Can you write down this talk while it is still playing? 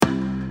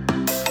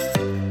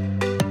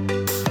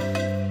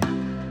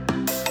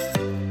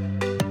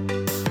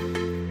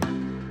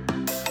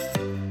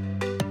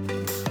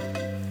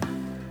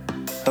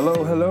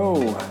Hello.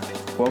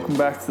 Welcome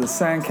back to the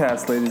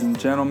SANDCAST, ladies and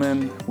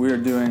gentlemen. We are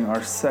doing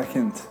our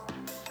second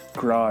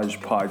garage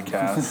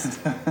podcast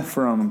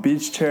from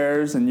beach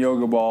chairs and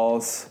yoga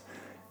balls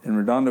in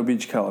Redondo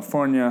Beach,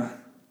 California.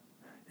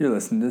 You're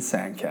listening to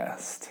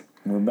SANDCAST.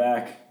 We're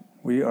back.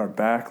 We are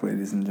back,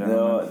 ladies and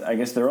gentlemen. I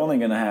guess they're only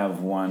going to have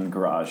one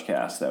garage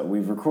cast, though.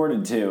 We've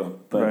recorded two,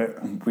 but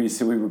right.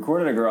 we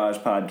recorded a garage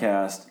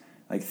podcast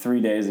like 3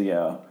 days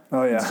ago.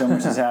 Oh, yeah. And so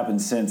much has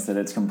happened since that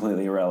it's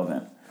completely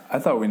irrelevant. I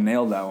thought we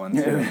nailed that one,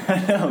 too.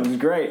 It was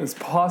great. It's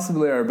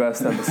possibly our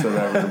best episode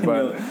ever,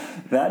 but...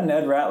 That and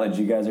Ed Ratledge,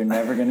 you guys are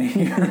never going to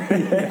hear.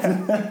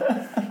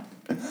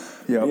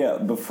 Yep. Yeah,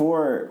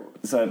 before...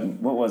 So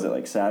what was it,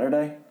 like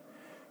Saturday?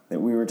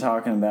 That we were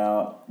talking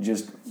about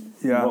just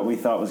what we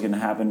thought was going to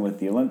happen with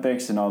the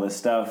Olympics and all this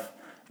stuff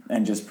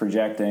and just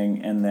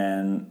projecting. And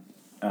then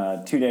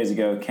 2 days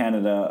ago,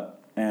 Canada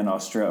and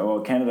Australia... Well,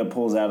 Canada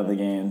pulls out of the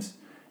games,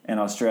 and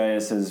Australia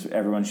says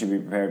everyone should be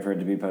prepared for it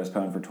to be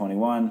postponed for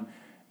 21.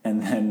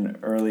 And then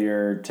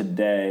earlier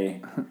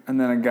today...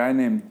 And then a guy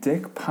named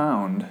Dick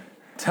Pound...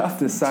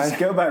 Just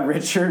go by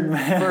Richard,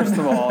 man. First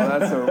of all,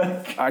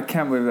 I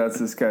can't believe that's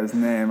this guy's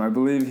name. I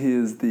believe he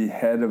is the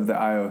head of the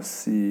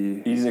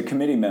IOC. He's a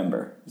committee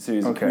member. So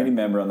he's a committee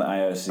member on the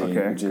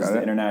IOC, which is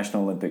the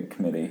International Olympic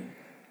Committee.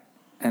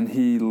 And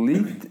he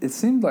leaked. It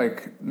seemed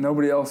like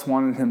nobody else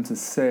wanted him to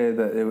say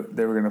that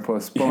they were going to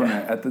postpone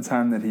it at the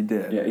time that he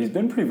did. Yeah, he's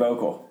been pretty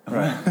vocal.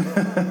 Right.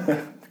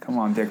 Come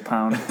on, Dick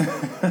Pound.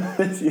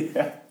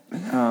 Yeah.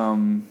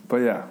 But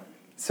yeah.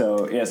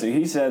 So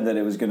he said that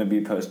it was going to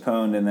be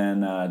postponed, and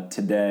then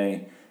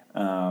today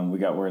we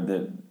got word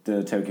that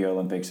the Tokyo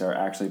Olympics are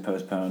actually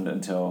postponed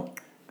until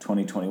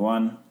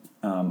 2021.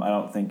 I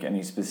don't think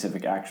any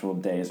specific actual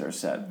days are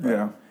set.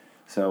 Yeah.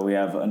 So we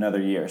have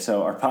another year.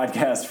 So our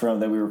podcast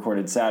that we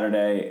recorded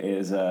Saturday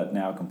is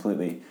now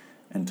completely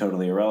and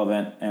totally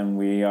irrelevant, and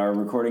we are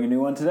recording a new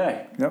one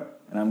today.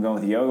 Yep. And I'm going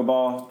with the yoga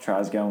ball.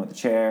 Try's going with the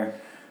chair.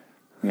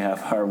 We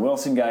have our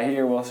Wilson guy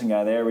here, Wilson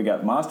guy there. We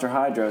got Monster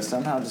Hydro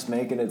somehow just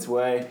making its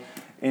way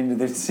into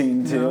the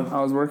scene too. Yeah,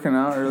 I was working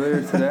out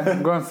earlier today.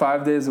 I'm going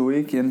 5 days a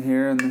week in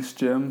here in this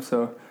gym,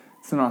 so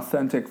it's an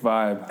authentic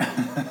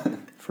vibe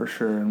for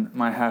sure. And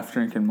my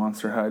half-drinking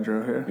Monster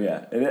Hydro here.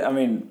 Yeah.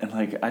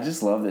 I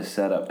just love this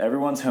setup.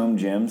 Everyone's home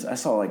gyms. I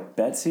saw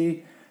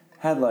Betsy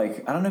had I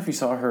don't know if you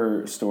saw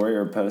her story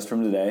or post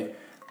from today,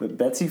 but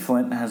Betsy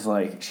Flint has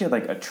she had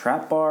a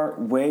trap bar,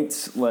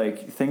 weights,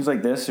 things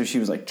like this. So she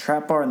was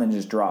trap bar and then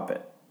just drop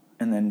it.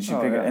 And then she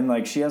pick it.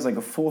 And she has a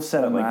full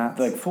setup,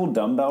 full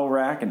dumbbell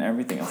rack and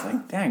everything. I was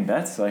like, dang,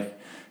 that's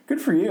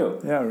good for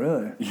you. Yeah,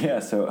 really.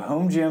 Yeah. So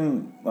home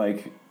gym,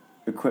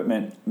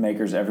 equipment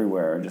makers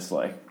everywhere are just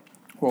well,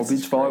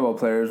 beach volleyball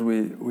players,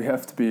 we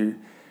have to be,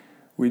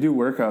 we do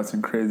workouts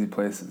in crazy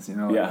places,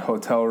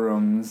 hotel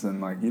rooms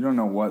and you don't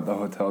know what the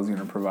hotel is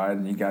going to provide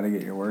and you got to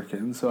get your work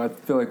in. So I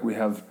feel like we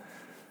have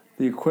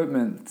the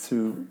equipment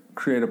to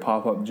create a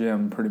pop-up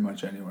gym pretty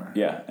much anywhere.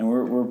 Yeah, and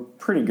we're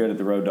pretty good at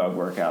the road dog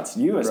workouts.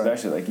 You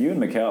especially, you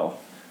and Mikkel,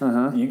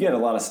 you get a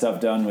lot of stuff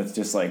done with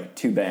just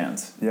two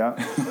bands. Yeah,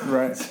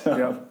 right.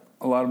 Yep.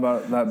 A lot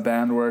about that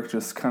band work,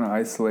 just kind of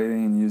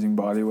isolating and using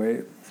body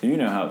weight. So you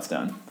know how it's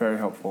done. Very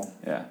helpful.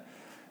 Yeah.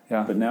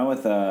 Yeah. But now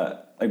with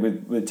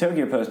with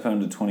Tokyo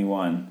postponed to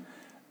 21,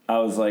 I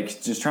was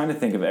just trying to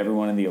think of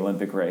everyone in the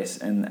Olympic race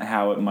and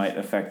how it might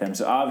affect them.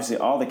 So obviously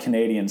all the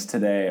Canadians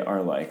today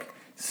are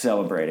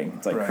celebrating.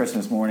 It's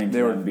Christmas morning to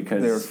them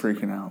because they were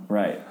freaking out.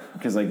 Right.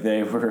 Because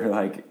they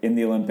were in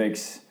the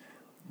Olympics,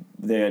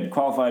 they had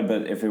qualified,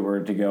 but if it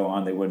were to go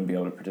on, they wouldn't be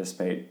able to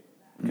participate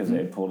because they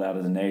had pulled out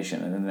as a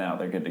nation, and then now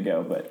they're good to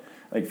go. But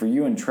for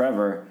you and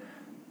Trevor,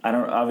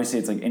 obviously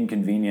it's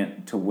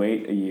inconvenient to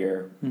wait a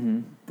year.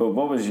 Mm-hmm. But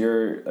what was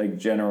your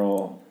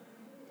general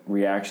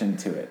reaction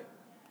to it?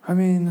 I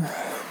mean,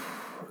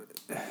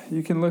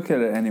 you can look at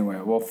it anyway.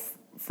 Well,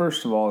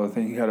 first of all, the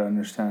thing you got to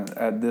understand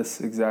at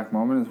this exact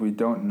moment is we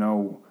don't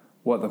know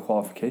what the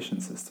qualification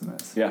system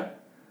is. Yeah.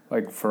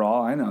 For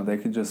all I know, they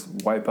could just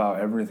wipe out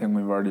everything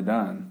we've already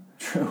done.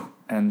 True.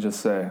 And just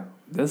say,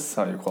 this is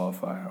how you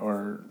qualify,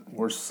 or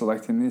we're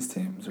selecting these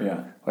teams.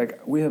 Or,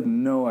 we have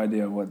no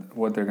idea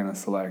what they're going to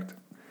select.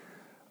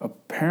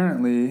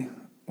 Apparently,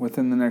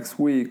 within the next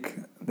week,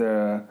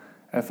 the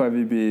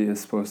FIVB is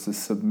supposed to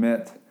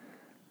submit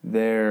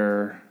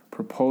their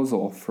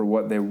proposal for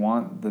what they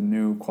want the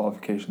new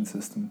qualification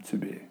system to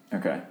be.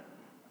 Okay.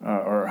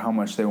 Or how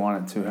much they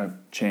want it to have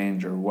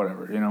change or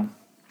whatever,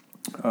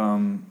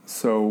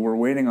 So we're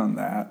waiting on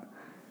that.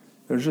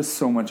 There's just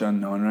so much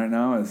unknown right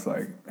now.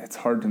 It's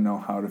hard to know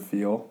how to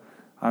feel.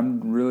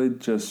 I'm really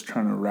just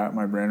trying to wrap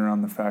my brain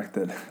around the fact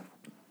that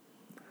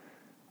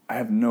I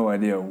have no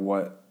idea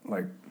what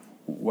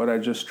I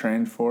just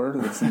trained for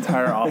this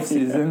entire off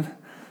season. Yeah.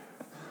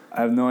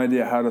 I have no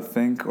idea how to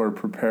think or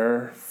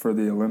prepare for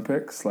the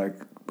Olympics,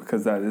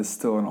 because that is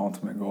still an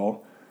ultimate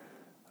goal.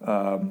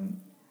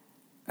 And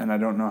I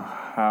don't know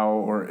how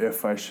or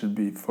if I should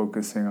be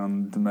focusing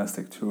on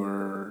domestic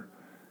tour.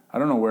 I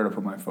don't know where to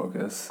put my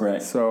focus.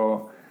 Right.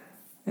 So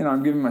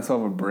I'm giving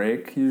myself a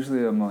break.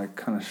 Usually I'm like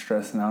kind of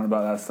stressing out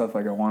about that stuff.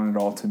 Like I want it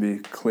all to be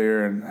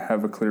clear and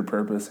have a clear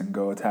purpose and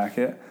go attack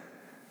it.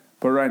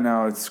 But right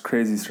now it's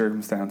crazy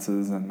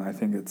circumstances, and I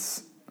think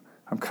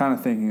I'm kind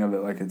of thinking of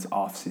it like it's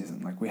off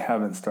season. Like we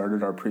haven't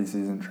started our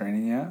preseason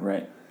training yet.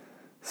 Right.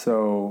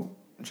 So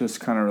just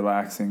kind of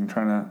relaxing,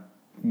 trying to,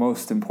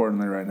 most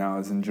importantly right now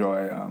is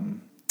enjoy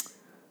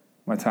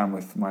my time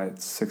with my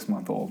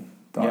 6-month-old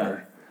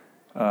daughter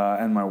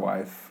and my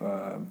wife.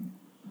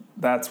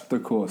 That's the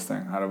coolest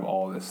thing out of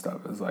all this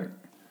stuff is like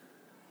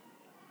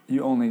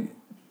you only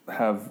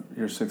have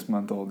your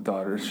 6-month-old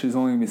daughter. She's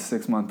only gonna be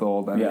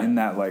 6-month-old, and in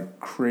that like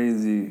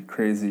crazy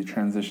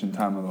transition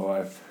time of the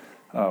life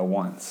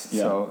once.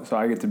 So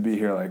I get to be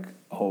here like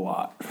a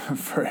lot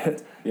for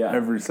it.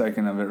 Every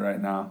second of it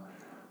right now.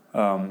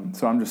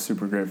 So I'm just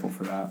super grateful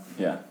for that.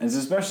 Yeah, and it's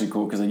especially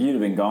cool because like you'd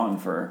have been gone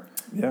for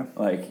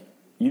like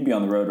you'd be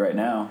on the road right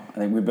now. I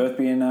think we'd both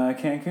be in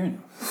Cancun.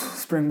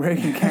 Spring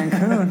break in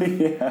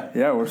Cancun.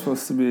 Yeah, we're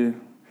supposed to be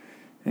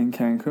in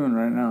Cancun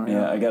right now.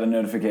 Yeah, I got a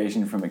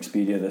notification from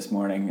Expedia this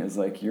morning. It's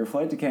like, your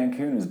flight to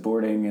Cancun is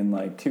boarding in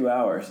like 2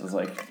 hours. I was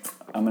like,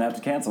 I'm going to have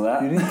to cancel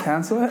that. You didn't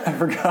cancel it? I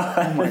forgot.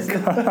 Oh my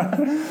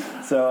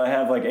God. So I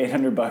have like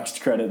 $800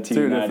 to credit to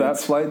Dude, United. if that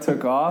flight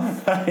took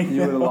off,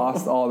 you would have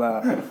lost all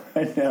that.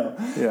 I know.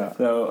 Yeah.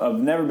 So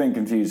I've never been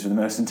confused for the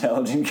most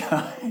intelligent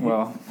guy.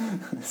 Well,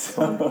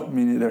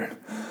 me neither.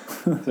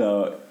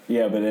 So,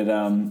 yeah, but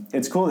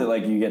it's cool that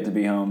like you get to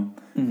be home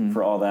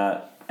for all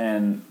that.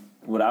 And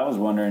what I was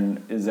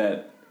wondering is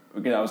that,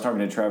 because I was talking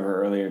to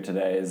Trevor earlier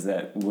today, is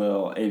that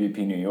will AVP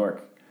New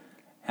York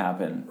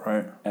happen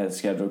as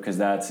scheduled? Because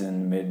that's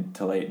in mid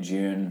to late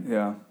June.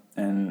 Yeah.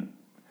 And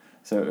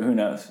so who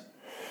knows?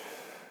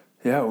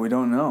 Yeah, we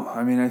don't know.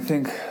 I mean, I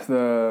think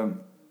the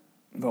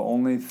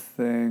only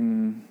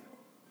thing,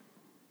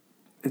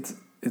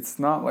 it's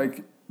not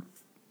like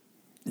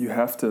you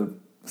have to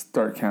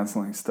start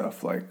canceling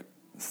stuff like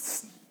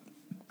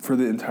for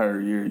the entire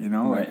year, you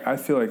know? Right. Like I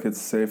feel like it's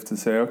safe to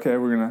say, okay,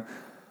 we're going to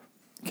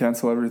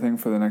cancel everything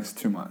for the next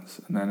 2 months.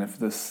 And then if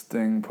this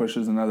thing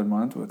pushes another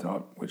month,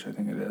 which I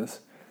think it is,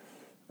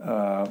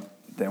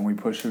 then we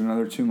push it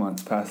another 2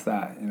 months past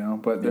that, you know?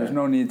 But there's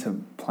no need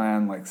to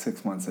plan like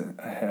 6 months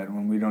ahead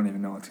when we don't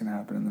even know what's going to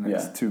happen in the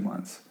next 2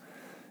 months.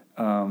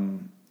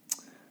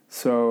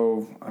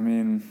 So, I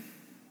mean,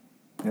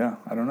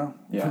 I don't know.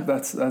 Yeah.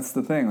 That's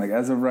the thing. Like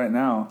as of right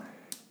now,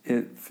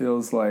 it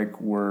feels like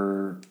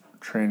we're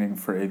training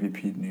for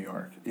AVP New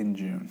York in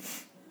June.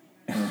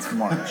 And it's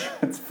March.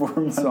 It's 4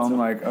 months. So I'm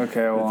like,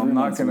 okay, well, I'm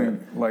not going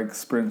to like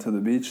sprint to the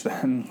beach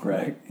then.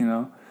 Right. Like, you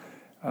know,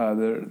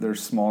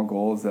 there's small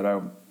goals that I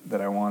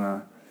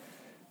want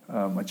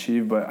to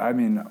achieve. But I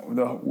mean,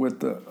 with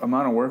the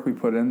amount of work we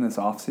put in this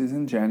off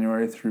season,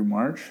 January through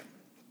March,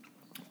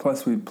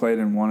 plus we played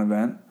in one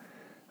event,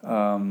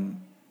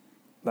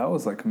 that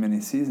was like a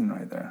mini season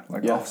right there.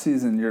 Like off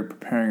season, you're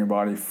preparing your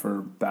body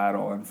for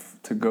battle and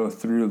to go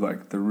through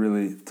like the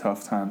really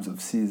tough times of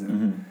season.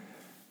 Mm-hmm.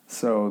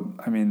 So,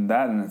 I mean,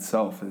 that in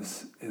itself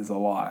is a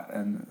lot,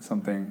 and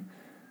something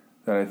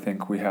that I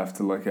think we have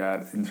to look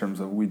at in terms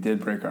of we did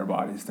break our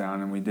bodies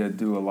down and we did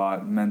do a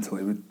lot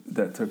mentally.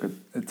 It took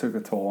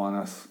a toll on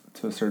us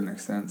to a certain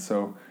extent.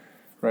 So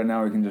right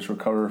now we can just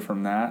recover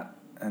from that,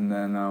 and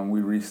then we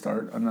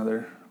restart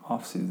another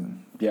off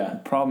season. Yeah. The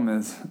problem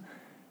is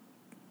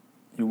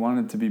you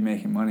wanted to be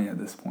making money at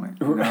this point.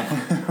 You know?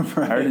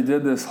 Right. I already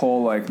did this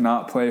whole like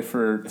not play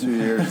for 2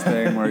 years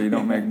thing where you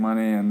don't make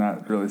money, and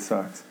that really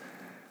sucks.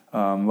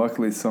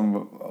 Luckily,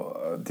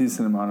 a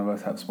decent amount of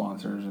us have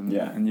sponsors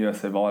and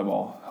U.S.A.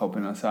 volleyball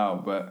helping us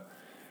out, but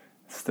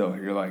still,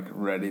 you're like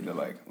ready to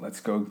like let's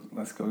go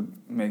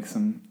make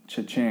some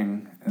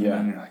cha-ching, and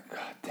then you're like,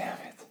 God damn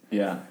it.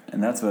 Yeah,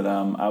 and that's what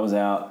I was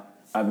out.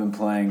 I've been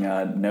playing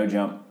no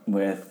jump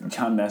with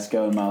John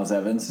Mesko and Miles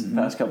Evans the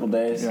past couple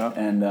days,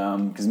 and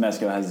because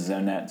Mesko has his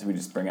own net, so we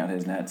just bring out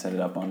his net, set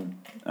it up on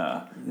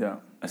a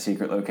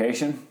secret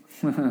location,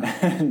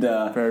 and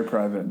very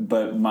private.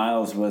 But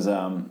Miles was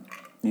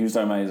he was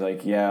talking about, he's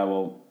like, yeah,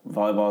 well,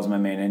 volleyball is my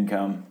main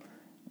income,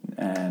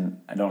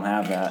 and I don't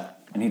have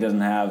that. And he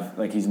doesn't have,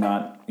 like, he's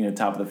not,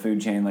 top of the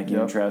food chain like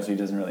you and Trev, so he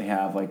doesn't really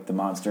have, like, the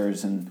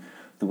Monsters and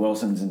the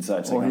Wilsons and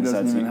such. Well, like, he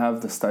doesn't even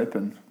have the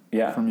stipend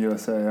from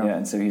U.S.A. Yeah,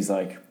 and so he's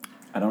like,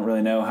 I don't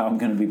really know how I'm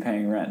going to be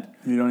paying rent.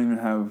 You don't even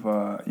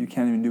have, you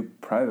can't even do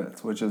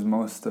privates, which is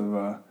most of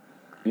the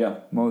beach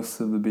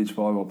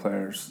volleyball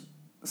players'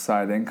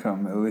 side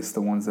income, at least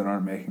the ones that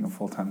aren't making a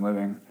full-time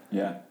living.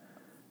 Yeah.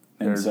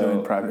 They're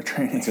doing private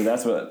training. So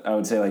that's what I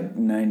would say, like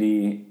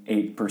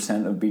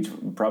 98% of beach,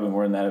 probably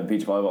more than that, of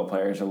beach volleyball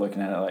players are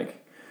looking at it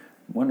like,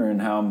 wondering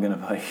how I'm going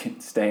to like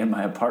stay in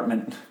my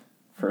apartment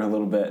for a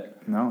little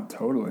bit. No,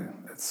 totally.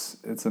 It's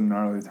a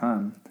gnarly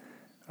time.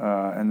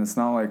 And it's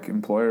not like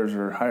employers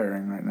are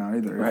hiring right now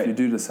either. Right. If you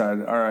do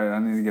decide, all right, I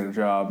need to get a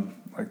job,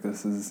 like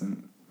this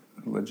isn't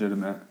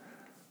legitimate.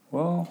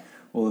 Well,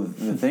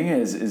 the thing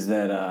is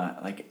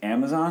that like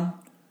Amazon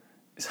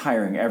is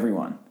hiring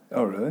everyone.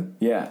 Oh, really?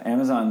 Yeah,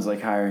 Amazon's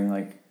like hiring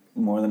like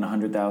more than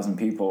 100,000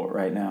 people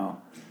right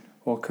now,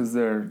 Well, because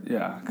they're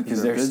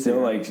busier.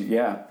 Still like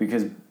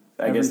because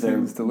I guess they're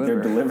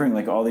delivering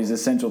like all these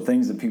essential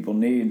things that people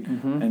need,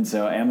 and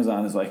so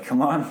Amazon is like,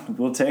 come on,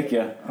 we'll take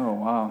you. Oh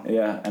wow.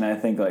 Yeah, and I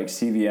think like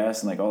CVS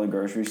and like all the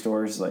grocery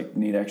stores like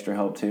need extra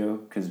help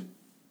too because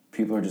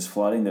people are just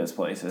flooding those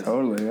places.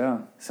 Totally, yeah.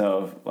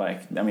 So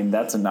like, I mean,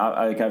 that's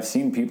I've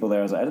seen people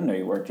there. I was like, I didn't know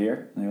you worked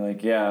here. And they're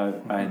like, yeah,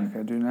 I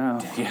do now.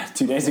 Yeah,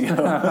 2 days ago,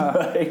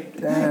 like,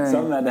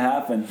 something had to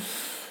happen.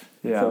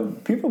 Yeah. So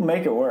people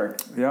make it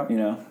work. Yeah. You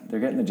know, they're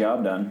getting the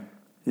job done.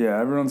 Yeah,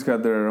 everyone's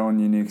got their own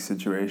unique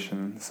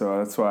situation. So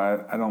that's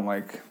why I don't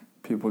like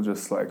people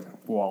just like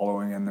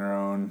wallowing in their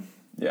own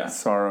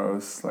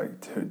sorrows.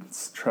 Like, dude,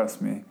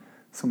 trust me,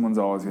 someone's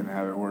always going to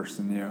have it worse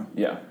than you.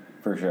 Yeah,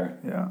 for sure.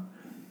 Yeah.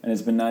 And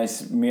it's been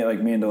nice. Me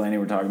and Delaney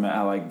were talking about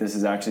how like this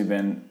has actually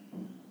been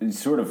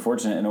sort of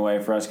fortunate in a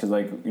way for us because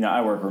like, you know,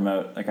 I work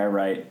remote, like I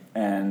write,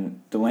 and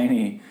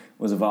Delaney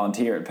was a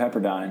volunteer at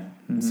Pepperdine.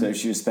 So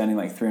she was spending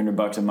like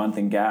 $300 a month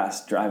in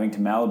gas driving to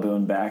Malibu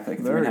and back like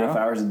 3.5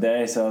 hours a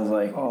day. So I was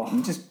like,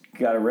 you just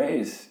got a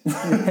raise.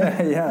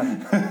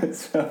 Yeah.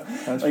 So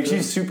like true.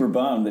 She's super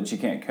bummed that she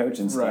can't coach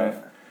and stuff.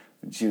 Right.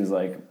 But she was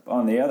like,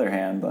 on the other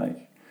hand,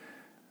 like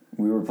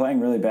we were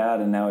playing really bad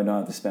and now we don't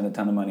have to spend a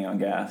ton of money on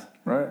gas.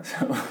 Right.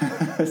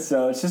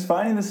 So it's just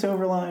finding the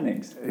silver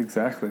linings.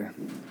 Exactly.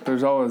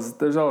 There's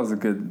always a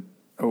good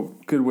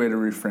way to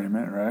reframe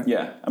it, right?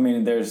 Yeah. I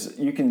mean,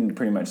 you can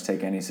pretty much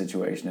take any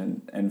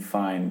situation and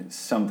find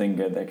something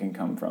good that can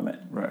come from it.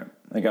 Right.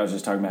 Like I was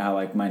just talking about how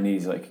like my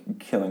knee's like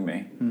killing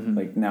me.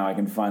 Like now I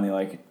can finally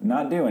like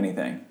not do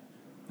anything.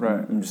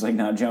 Right. I'm just like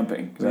not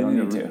jumping because I don't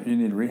need to. You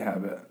need to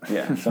rehab it.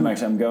 Yeah. So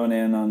I'm going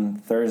in on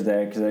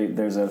Thursday because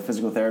there's a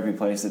physical therapy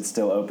place that's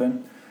still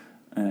open.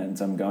 And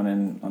so I'm going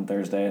in on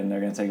Thursday and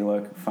they're going to take a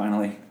look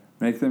finally.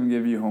 Make them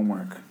give you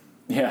homework.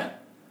 Yeah.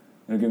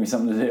 It'll give me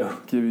something to do.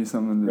 Give you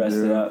something to Rest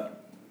do. Rest it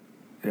up.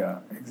 Yeah,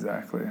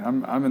 exactly.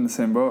 I'm in the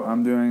same boat.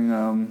 I'm doing.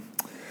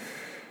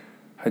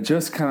 I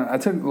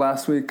took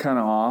last week kind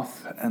of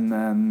off, and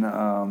then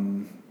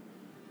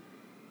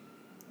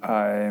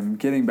I'm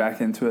getting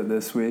back into it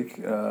this week,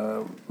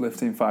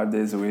 lifting 5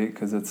 days a week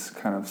because it's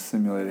kind of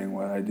simulating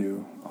what I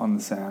do on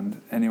the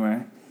sand.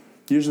 Anyway,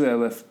 usually I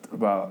lift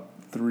about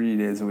 3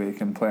 days a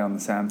week and play on the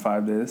sand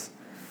 5 days,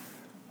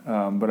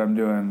 but I'm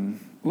doing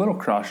a little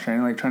cross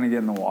training, like trying to get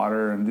in the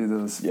water and do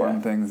those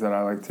fun things that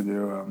I like to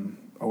do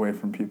away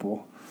from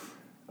people.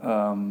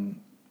 But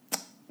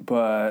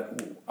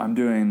I'm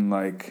doing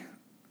like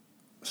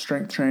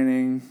strength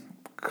training,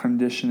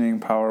 conditioning,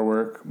 power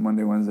work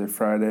Monday, Wednesday,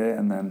 Friday,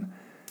 and then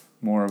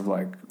more of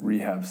like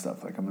rehab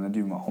stuff. Like I'm going to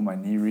do all my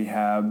knee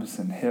rehabs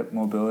and hip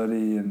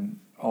mobility and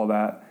all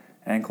that,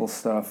 ankle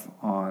stuff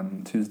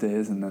on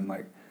Tuesdays, and then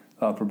like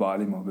upper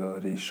body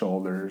mobility,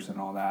 shoulders and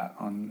all that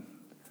on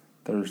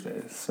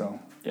Thursdays. So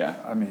yeah,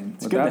 I mean,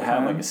 it's good to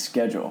have like a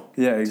schedule.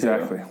 Yeah,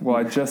 exactly. Too. Well,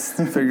 I just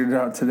figured it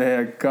out today.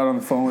 I got on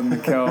the phone with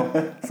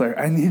Mikkel. It's like,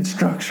 I need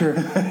structure.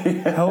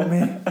 Help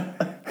me.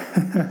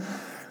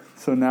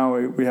 So now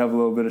we have a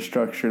little bit of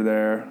structure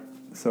there.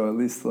 So at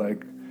least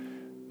like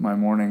my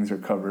mornings are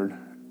covered.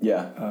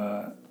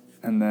 Yeah.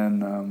 And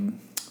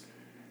then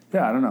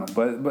I don't know,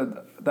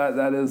 but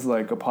that is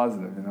like a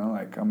positive, you know.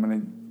 Like I'm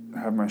gonna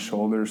have my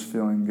shoulders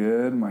feeling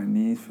good, my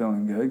knees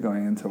feeling good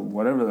going into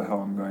whatever the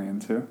hell I'm going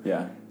into.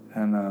 Yeah.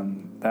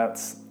 And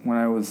that's when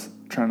I was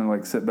trying to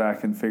like sit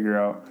back and figure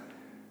out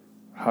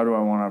how do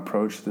I want to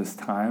approach this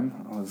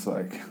time. I was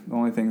like, the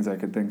only things I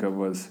could think of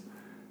was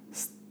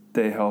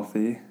stay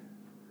healthy,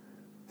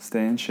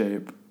 stay in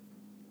shape,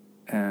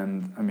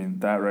 and I mean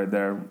that right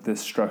there,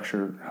 this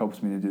structure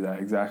helps me to do that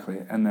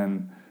exactly. And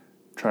then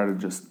try to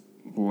just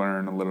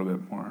learn a little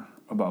bit more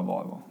about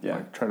volleyball. Yeah.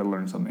 Like try to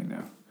learn something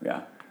new.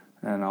 Yeah.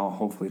 And I'll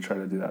hopefully try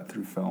to do that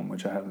through film,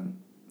 which I haven't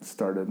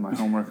started my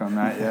homework on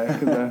that yet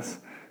because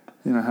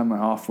I have my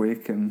off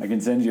week. And I can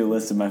send you a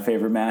list of my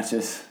favorite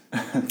matches.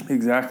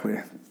 Exactly.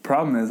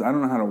 Problem is, I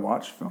don't know how to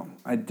watch film.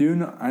 I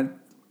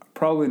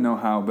probably know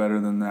how better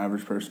than the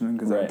average person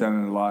because I've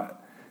done it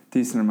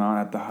decent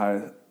amount at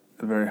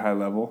a very high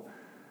level.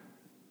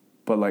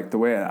 But like the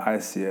way I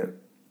see it,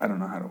 I don't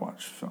know how to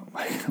watch film.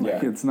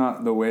 Like it's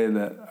not the way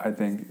that I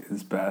think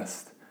is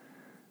best.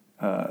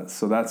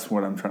 So that's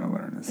what I'm trying to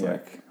learn. Is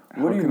like,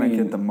 how can I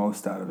get the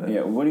most out of it?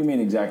 Yeah, what do you mean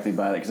exactly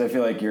by that? Because I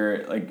feel like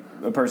you're like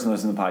a person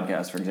listening to the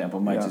podcast, for example,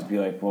 might just be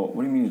like, well,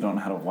 what do you mean you don't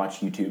know how to watch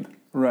YouTube?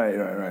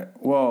 Right.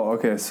 Well,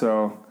 okay,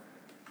 so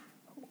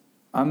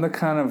I'm the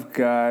kind of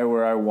guy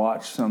where I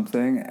watch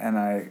something and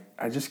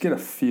I just get a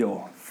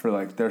feel for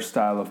like their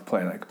style of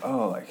play. Like,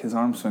 oh, like his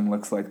arm swing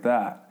looks like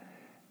that.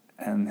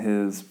 And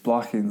his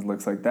blocking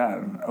looks like that.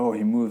 And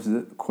he moves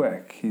it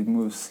quick. He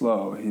moves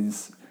slow.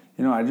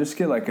 I just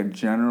get like a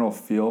general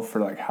feel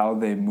for like how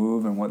they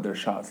move and what their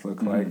shots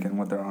look like and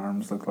what their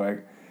arms look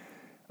like.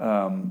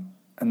 And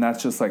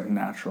that's just like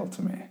natural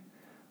to me.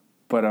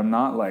 But I'm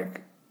not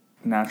like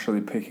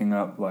naturally picking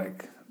up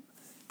like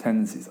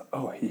tendencies.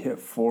 Oh, he hit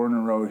 4 in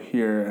a row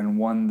here and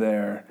 1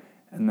 there.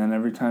 And then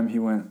every time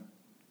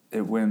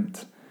it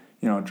went,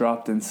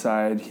 dropped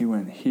inside, he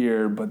went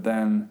here. But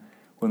then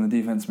when the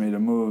defense made a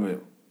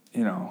move,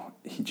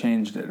 he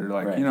changed it, or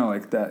like, right. you know,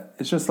 like that.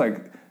 It's just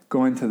like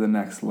going to the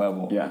next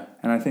level. Yeah.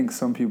 And I think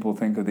some people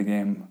think of the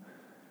game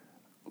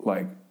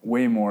like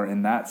way more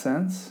in that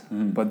sense,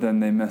 but then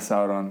they miss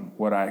out on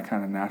what I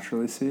kind of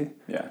naturally see.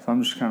 Yeah. So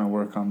I'm just trying to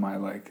work on my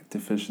like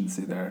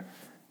deficiency there,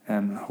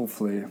 and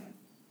hopefully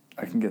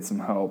I can get some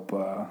help.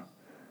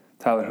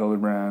 Tyler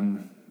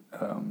Hildebrand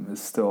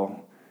is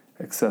still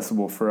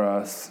accessible for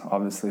us.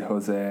 Obviously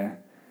Jose,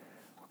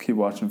 we'll keep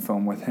watching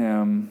film with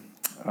him.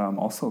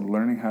 Also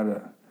learning how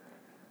to,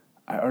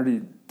 I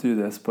already do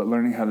this, but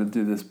learning how to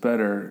do this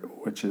better,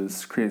 which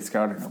is create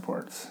scouting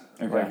reports.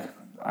 Okay. Like,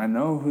 I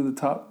know who the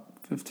top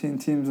 15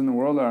 teams in the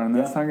world are, and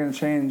that's not going to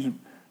change.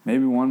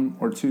 Maybe 1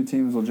 or 2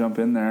 teams will jump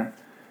in there,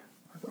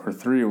 or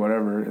 3 or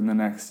whatever, in the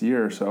next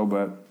year or so,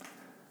 but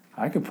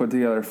I could put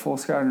together full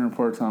scouting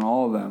reports on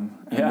all of them,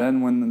 and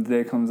then when the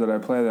day comes that I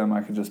play them,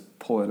 I could just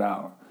pull it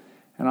out.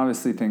 And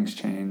obviously things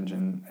change,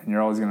 and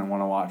you're always going to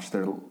want to watch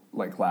their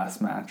like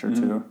last match or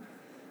two.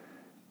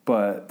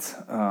 But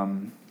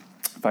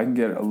if I can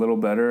get a little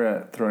better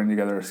at throwing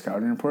together a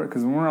scouting report,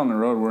 because when we're on the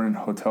road, we're in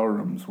hotel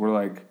rooms. We're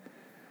like,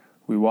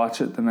 we watch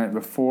it the night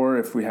before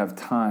if we have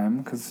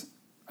time, because,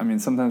 I mean,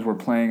 sometimes we're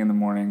playing in the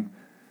morning.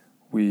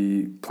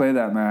 We play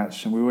that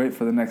match, and we wait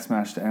for the next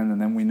match to end,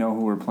 and then we know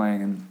who we're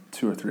playing in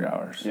 2 or 3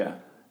 hours. Yeah.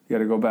 You got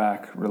to go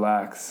back,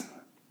 relax,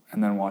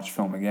 and then watch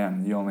film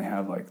again. You only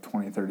have like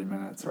 20, 30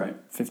 minutes, right?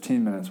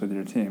 15 minutes with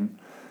your team.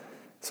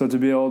 So to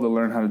be able to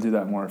learn how to do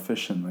that more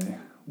efficiently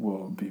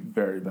will be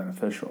very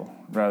beneficial,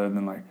 rather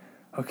than like,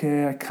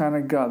 okay, I kind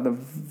of got the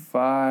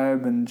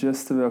vibe and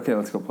gist of it. Okay,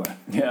 let's go play.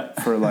 Yeah.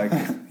 For like,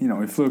 you know,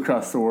 we flew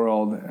across the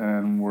world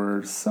and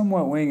we're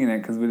somewhat winging it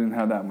because we didn't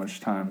have that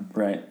much time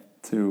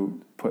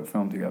to put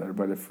film together.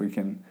 But if we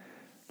can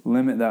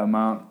limit that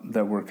amount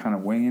that we're kind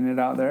of winging it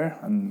out there,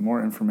 and the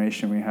more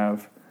information we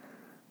have,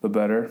 the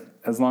better.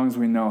 As long as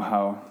we know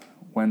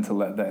when to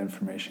let that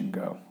information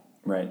go.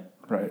 Right.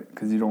 Right,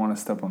 because you don't want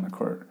to step on the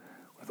court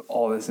with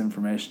all this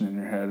information in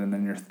your head, and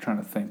then you're trying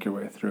to think your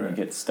way through it. You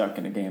get stuck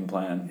in a game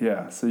plan.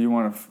 Yeah, so you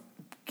want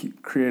to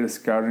create a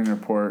scouting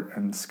report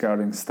and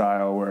scouting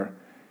style where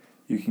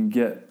you can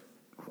get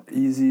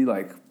easy,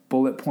 like,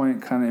 bullet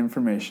point kind of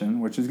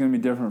information, which is going to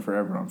be different for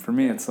everyone. For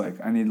me, it's like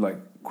I need, like,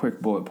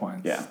 quick bullet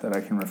points that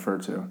I can refer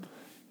to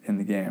in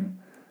the game.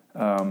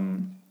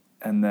 And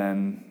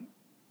then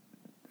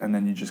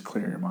you just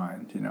clear your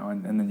mind, you know,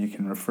 and then you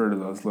can refer to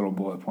those little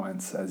bullet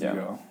points as you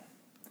go.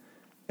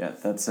 Yeah,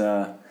 that's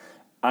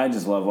I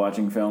just love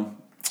watching film.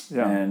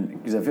 Yeah. And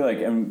because I feel like,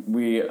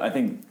 I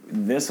think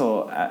this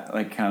will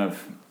like kind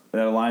of,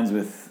 that aligns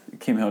with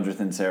Kim Hildreth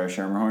and Sarah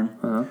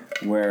Schermerhorn,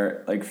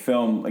 where like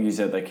film, like you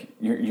said, like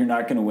you're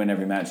not going to win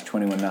every match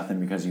 21-0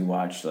 because you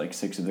watched like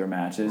 6 of their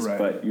matches,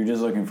 but you're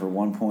just looking for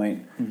 1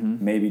 point,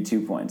 maybe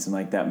 2 points. And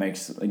like that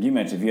makes, like you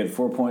mentioned, if you had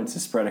 4 points to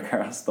spread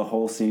across the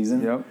whole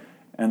season,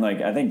 and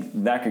like I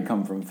think that could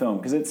come from film,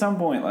 because at some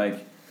point,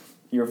 like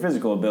your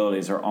physical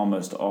abilities are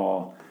almost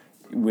all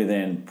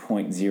within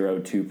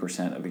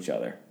 0.02% of each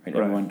other. Right?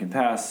 Everyone can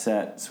pass,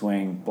 set,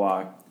 swing,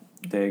 block,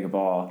 dig a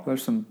ball.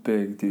 There's some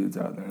big dudes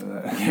out there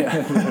that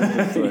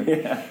like,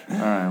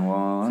 all right,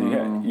 well,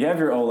 so you have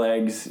your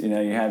Olegs, you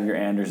know, you have your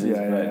Andersons,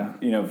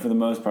 but you know, for the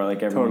most part,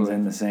 like everyone's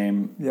in the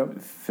same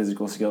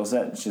physical skill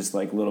set. It's just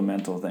like little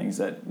mental things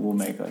that will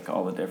make like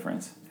all the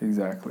difference.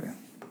 Exactly.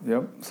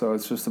 Yep. So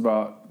it's just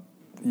about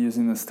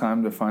using this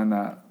time to find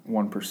that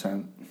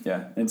 1%.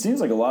 Yeah. And it seems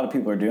like a lot of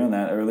people are doing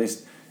that, or at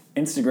least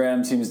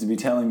Instagram seems to be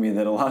telling me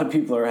that a lot of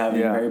people are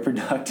having very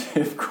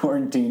productive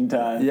quarantine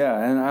time. Yeah,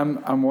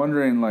 and I'm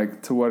wondering,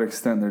 like, to what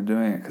extent they're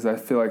doing it, because I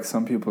feel like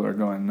some people are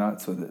going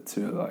nuts with it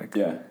too. Like,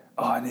 oh,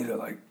 I need to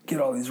like get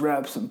all these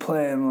reps and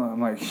play, and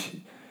I'm like,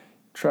 you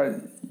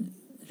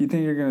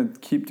think you're gonna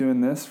keep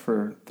doing this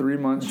for 3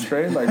 months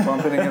straight, like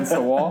bumping against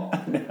the wall?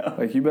 No.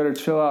 Like, you better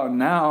chill out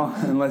now,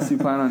 unless you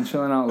plan on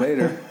chilling out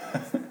later.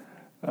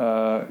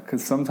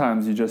 Because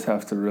sometimes you just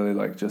have to really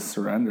like just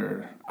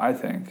surrender, I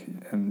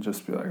think, and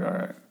just be like, all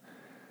right,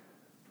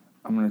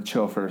 I'm going to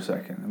chill for a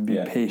second and be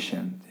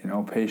patient. You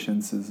know,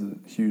 patience is a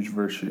huge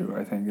virtue,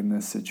 I think, in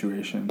this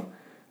situation,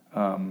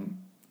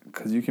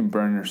 because you can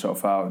burn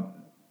yourself out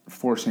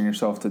forcing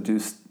yourself to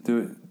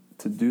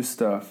do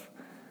stuff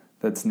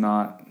that's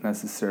not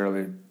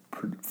necessarily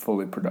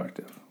fully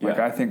productive. Like,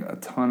 I think a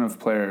ton of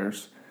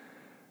players,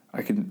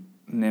 I could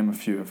name a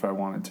few if I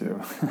wanted to.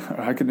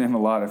 I could name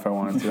a lot if I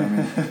wanted to. I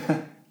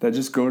mean, that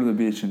just go to the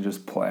beach and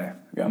just play.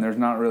 Yeah. And there's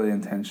not really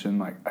intention.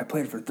 Like, I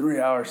played for 3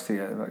 hours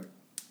together. Like,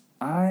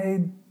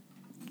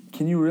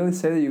 can you really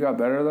say that you got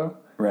better, though?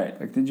 Right.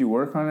 Like, did you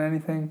work on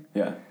anything?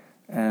 Yeah.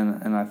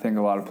 And I think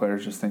a lot of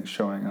players just think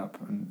showing up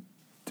and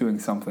doing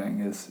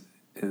something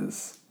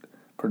is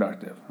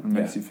productive. It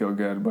makes you feel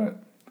good,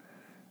 but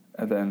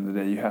at the end of the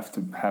day, you have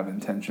to have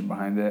intention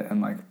behind it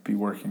and, like, be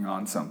working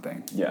on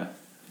something. Yeah.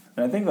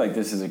 And I think, like,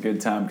 this is a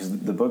good time because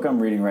the book I'm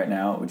reading right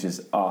now, which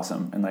is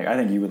awesome, and, like, I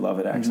think you would love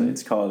it, actually. Mm-hmm.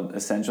 It's called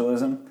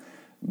Essentialism.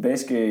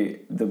 Basically,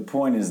 the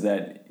point is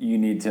that you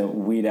need to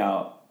weed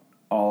out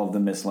all of the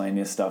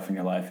miscellaneous stuff in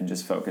your life and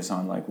just focus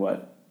on, like,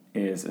 what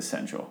is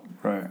essential.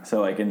 Right.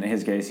 So like in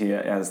his case, he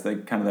has the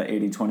kind of the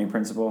 80-20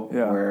 principle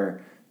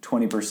where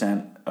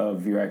 20%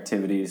 of your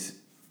activities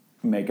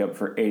make up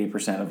for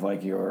 80% of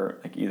like your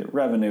like either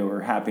revenue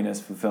or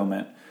happiness,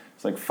 fulfillment.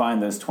 It's like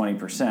find those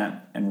 20%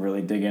 and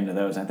really dig into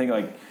those. And I think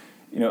like,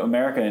 you know,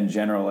 America in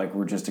general, like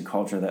we're just a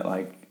culture that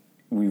like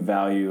we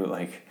value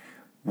like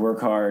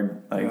work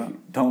hard,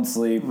 like don't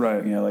sleep.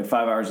 Right. You know, like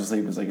 5 hours of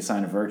sleep is like a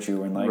sign of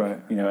virtue, and like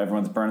you know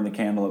everyone's burning the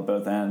candle at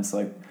both ends.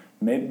 Like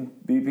maybe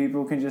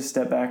people can just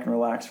step back and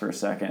relax for a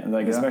second. And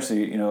like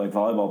especially you know like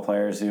volleyball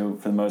players who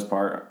for the most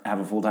part have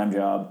a full-time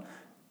job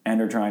and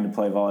are trying to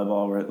play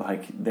volleyball where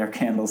like their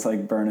candle's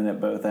like burning at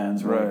both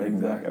ends. Right.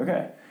 Exactly. Like,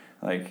 okay,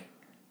 like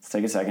let's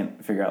take a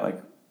second, figure out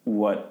like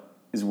what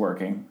is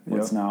working,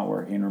 what's not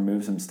working, and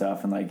remove some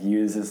stuff, and like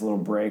use this little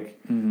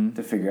break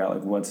to figure out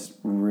like what's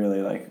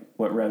really like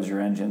what revs your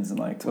engines and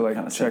like to like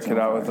kind of check it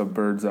out with a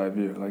bird's eye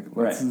view. Like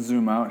let's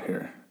zoom out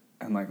here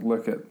and like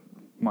look at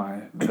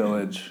my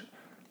village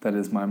that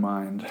is my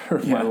mind or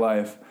my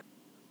life.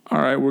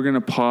 All right, we're gonna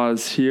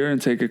pause here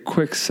and take a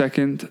quick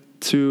second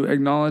to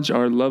acknowledge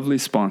our lovely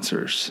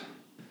sponsors.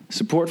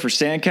 Support for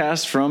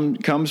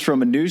SANDCAST comes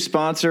from a new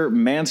sponsor,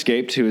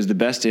 Manscaped, who is the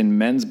best in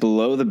men's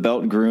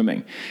below-the-belt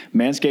grooming.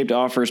 Manscaped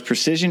offers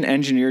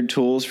precision-engineered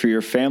tools for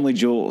your family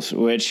jewels,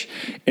 which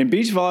in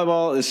beach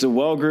volleyball, this is a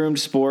well-groomed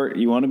sport.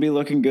 You want to be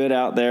looking good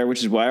out there,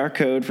 which is why our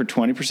code for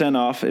 20%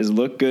 off is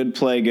look good,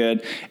 play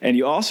good. And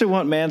you also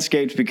want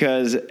Manscaped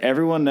because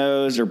everyone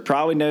knows or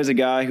probably knows a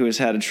guy who has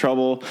had a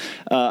troubling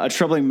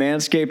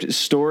Manscaped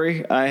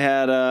story. I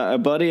had a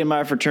buddy in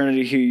my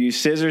fraternity who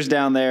used scissors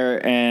down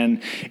there,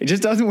 and it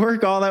just doesn't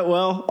work all that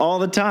well all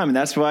the time, and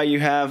that's why you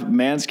have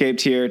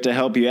Manscaped here to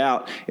help you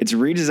out. It's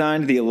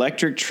redesigned the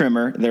electric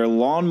trimmer. Their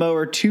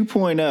Lawnmower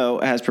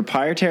 2.0 has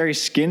proprietary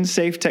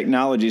skin-safe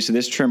technology, so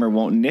this trimmer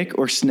won't nick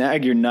or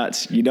snag your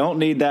nuts. You don't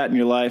need that in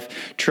your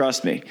life.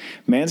 Trust me.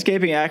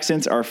 Manscaping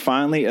accents are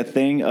finally a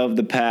thing of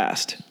the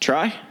past.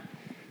 Try?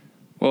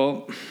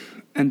 Well,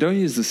 and don't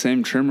use the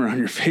same trimmer on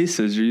your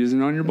face as you're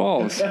using on your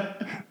balls.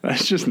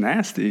 That's just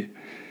nasty.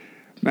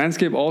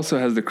 Manscaped also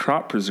has the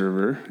Crop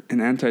Preserver,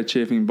 an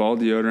anti-chafing ball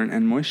deodorant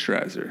and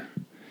moisturizer.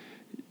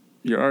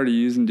 You're already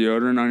using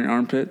deodorant on your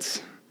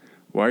armpits.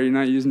 Why are you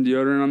not using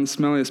deodorant on the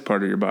smelliest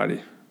part of your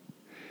body?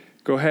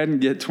 Go ahead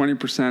and get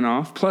 20%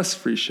 off plus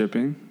free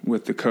shipping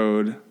with the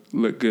code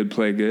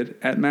LookGoodPlayGood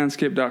at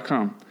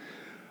manscaped.com.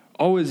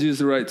 Always use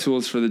the right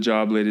tools for the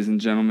job, ladies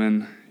and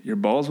gentlemen. Your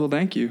balls will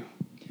thank you.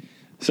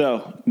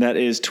 So that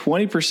is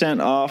 20%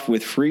 off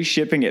with free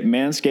shipping at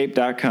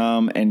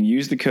manscaped.com, and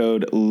use the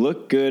code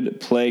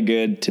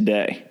LookGoodPlayGood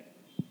today.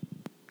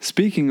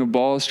 Speaking of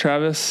balls,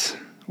 Travis,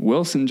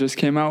 Wilson just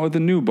came out with a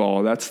new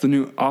ball. That's the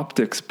new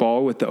Optics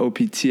ball with the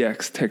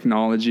OPTX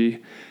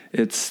technology.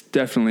 It's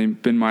definitely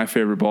been my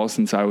favorite ball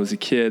since I was a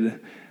kid.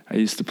 I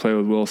used to play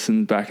with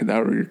Wilson back at the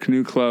Outrigger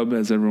Canoe Club,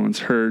 as everyone's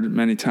heard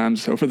many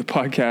times over the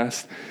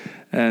podcast.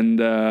 And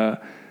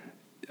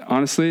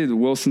honestly, the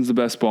Wilson's the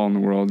best ball in the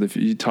world. If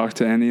you talk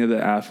to any of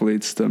the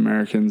athletes, the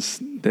Americans,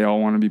 they all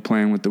want to be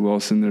playing with the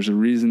Wilson. There's a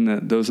reason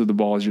that those are the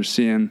balls you're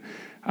seeing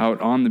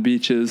out on the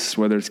beaches,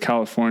 whether it's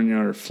California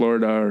or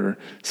Florida or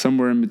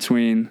somewhere in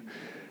between.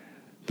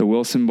 The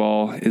Wilson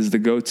ball is the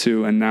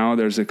go-to, and now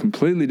there's a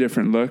completely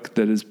different look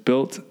that is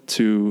built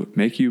to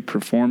make you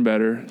perform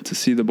better, to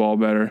see the ball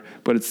better,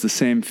 but it's the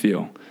same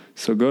feel.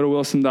 So go to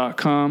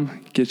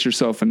wilson.com, get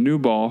yourself a new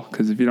ball,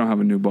 because if you don't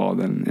have a new ball,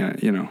 then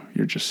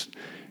you're just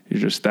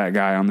that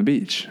guy on the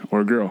beach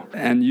or girl.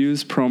 And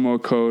use promo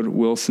code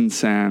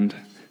WilsonSand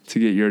to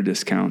get your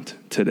discount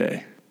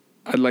today.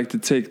 I'd like to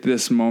take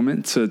this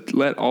moment to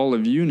let all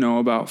of you know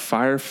about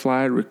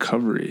Firefly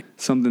Recovery,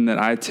 something that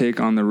I take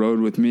on the road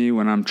with me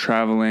when I'm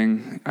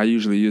traveling. I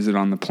usually use it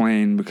on the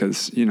plane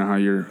because you know how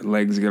your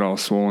legs get all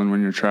swollen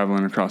when you're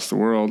traveling across the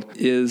world.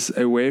 Is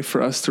a way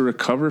for us to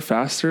recover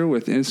faster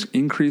with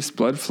increased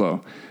blood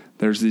flow.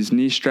 There's these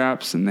knee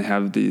straps and they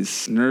have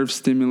these nerve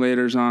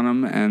stimulators on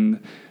them,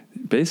 and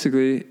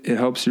basically, it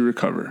helps you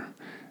recover.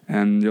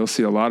 And you'll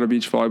see a lot of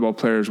beach volleyball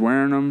players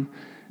wearing them.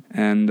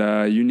 And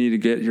you need to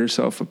get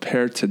yourself a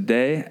pair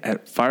today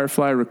at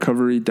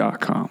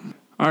fireflyrecovery.com.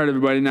 All right,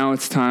 everybody, now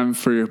it's time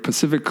for your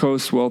Pacific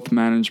Coast Wealth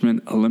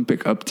Management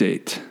Olympic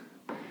update.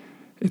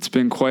 It's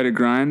been quite a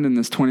grind in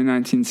this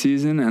 2019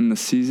 season, and the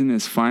season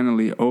is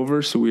finally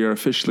over, so we are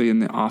officially in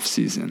the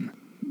off-season.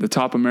 The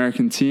top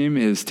American team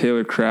is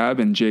Taylor Crabb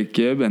and Jake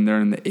Gibb, and they're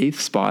in the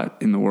 8th spot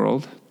in the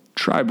world.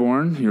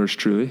 Bourne, yours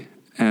truly,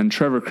 and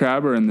Trevor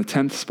Crabb are in the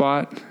 10th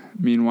spot.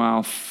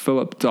 Meanwhile,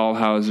 Philip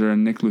Dahlhauser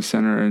and Nick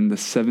Lucena are in the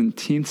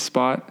 17th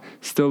spot,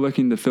 still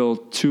looking to fill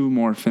 2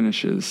 more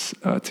finishes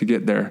to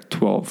get there,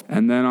 12.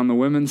 And then on the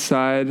women's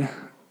side,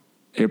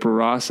 April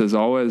Ross, as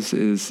always,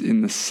 is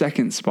in the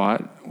 2nd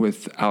spot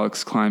with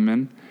Alix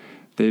Klineman.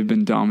 They've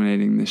been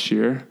dominating this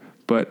year.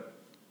 But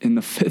in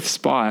the 5th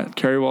spot,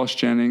 Kerri Walsh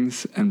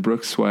Jennings and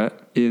Brooke Sweat.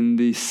 In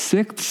the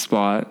 6th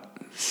spot,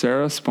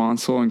 Sarah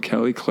Sponcil and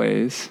Kelly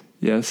Claes.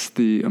 Yes,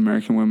 the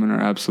American women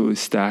are absolutely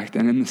stacked.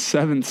 And in the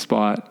 7th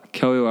spot,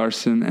 Kelly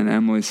Larsen and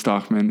Emily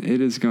Stockman.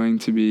 It is going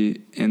to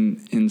be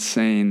an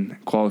insane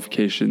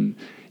qualification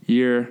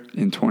year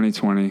in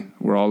 2020.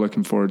 We're all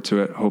looking forward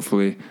to it.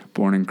 Hopefully,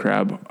 Bourne and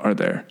Crab are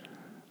there.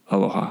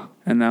 Aloha.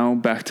 And now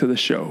back to the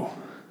show.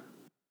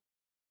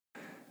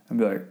 And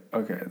be like,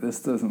 okay,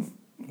 this doesn't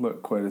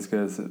look quite as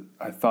good as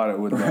I thought it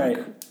would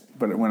look.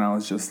 But when I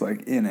was just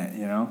like in it,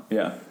 you know?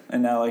 Yeah.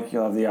 And now like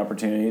you'll have the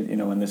opportunity, you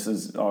know, when this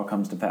is all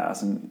comes to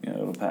pass and, you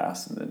know, it'll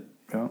pass and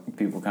that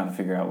people kind of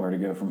figure out where to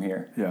go from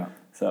here. Yeah.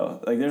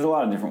 So like there's a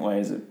lot of different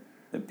ways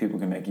that people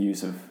can make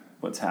use of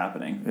what's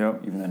happening.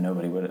 Yep. Even though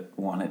nobody would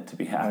want it to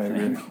be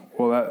happening. I agree.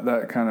 Well,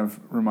 that kind of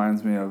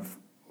reminds me of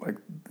like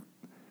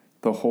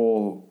the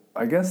whole,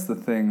 I guess the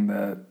thing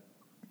that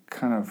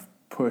kind of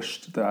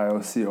pushed the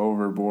IOC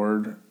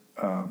overboard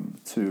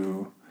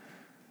to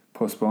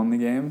postpone the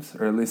games,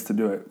 or at least to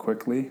do it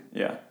quickly,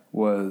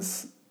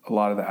 was a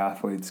lot of the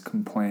athletes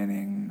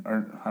complaining,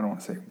 or I don't want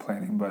to say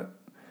complaining, but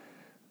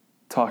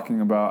talking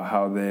about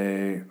how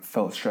they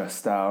felt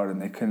stressed out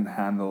and they couldn't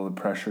handle the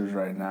pressures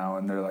right now,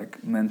 and they're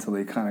like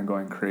mentally kind of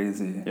going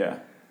crazy. Yeah.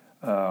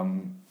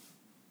 And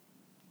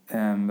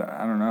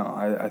I don't know.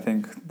 I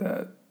think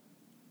that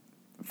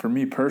for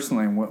me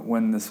personally,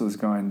 when this was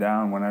going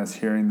down, when I was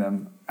hearing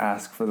them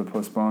ask for the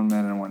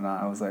postponement and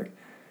whatnot, I was like,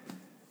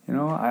 you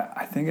know,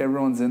 I think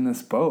everyone's in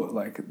this boat.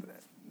 Like,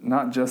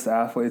 not just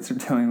athletes are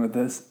dealing with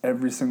this.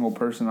 Every single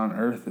person on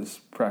earth is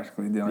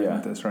practically dealing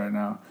with this right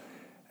now.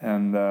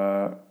 And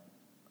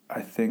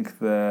I think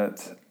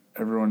that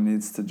everyone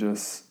needs to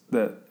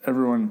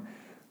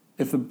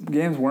if the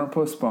games weren't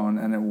postponed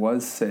and it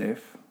was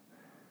safe,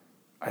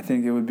 I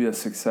think it would be a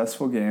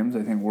successful games.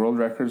 I think world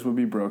records would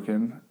be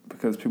broken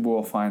because people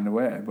will find a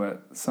way.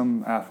 But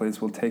some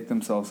athletes will take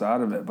themselves out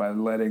of it by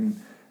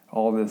letting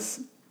all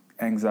this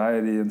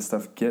anxiety and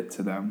stuff get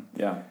to them.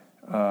 Yeah.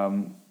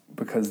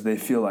 Because they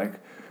feel like,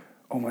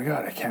 oh my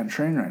God, I can't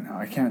train right now.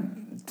 I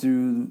can't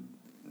do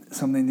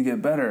something to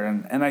get better.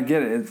 And I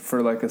get it.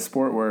 For like a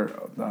sport where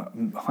the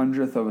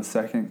 100th of a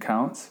second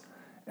counts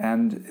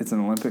and it's an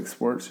Olympic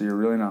sport, so you're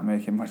really not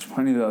making much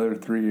money the other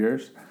 3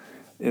 years.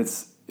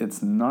 It's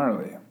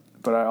gnarly.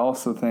 But I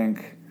also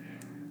think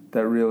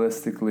that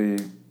realistically,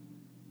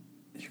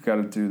 you got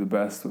to do the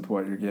best with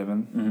what you're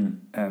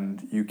given,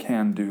 and you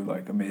can do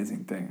like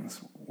amazing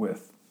things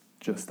with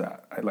just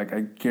that.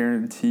 I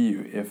guarantee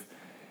you,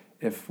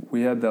 if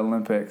we had the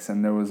Olympics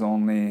and there was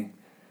only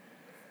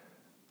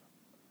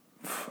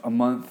a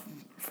month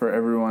for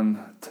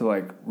everyone to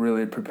like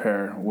really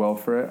prepare well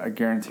for it, I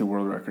guarantee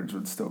world records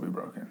would still be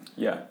broken.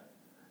 Yeah,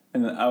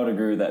 and I would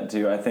agree with that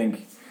too. I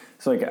think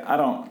so. Like I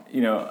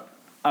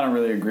don't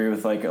really agree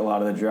with like a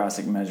lot of the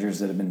drastic measures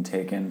that have been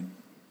taken.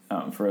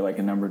 For like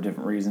a number of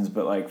different reasons,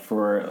 but like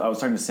I was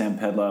talking to Sam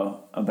Pedlow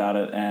about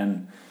it,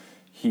 and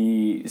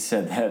he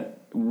said that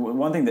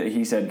one thing that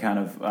he said kind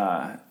of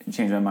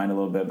changed my mind a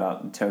little bit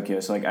about Tokyo.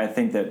 So like I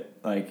think that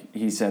like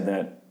he said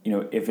that, you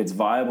know, if it's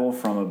viable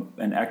from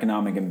an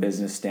economic and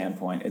business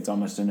standpoint, it's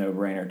almost a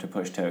no-brainer to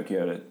push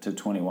Tokyo to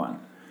 21.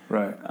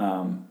 Right.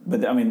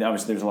 But I mean,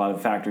 obviously there's a lot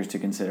of factors to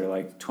consider.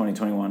 Like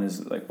 2021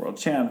 is like world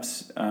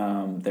champs.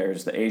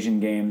 There's the Asian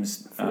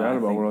Games. Forgot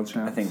about world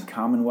champs. I think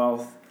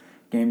Commonwealth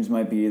Games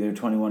might be either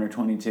 21 or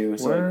 22.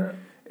 So like,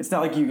 it's not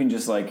like you can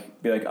just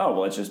like be like, oh,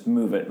 well, let's just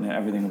move it and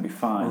everything will be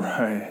fine.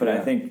 Right. But I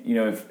think, you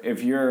know,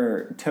 if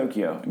you're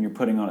Tokyo and you're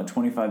putting on a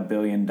 $25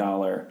 billion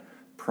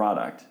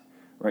product,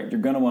 right, you're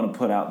going to want to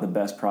put out the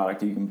best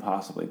product you can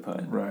possibly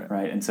put.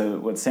 Right. And so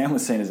what Sam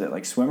was saying is that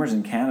like swimmers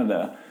in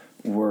Canada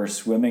were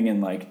swimming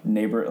in like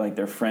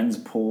their friends'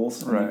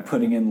 pools, and like,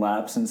 putting in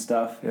laps and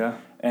stuff. Yeah.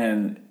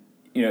 And,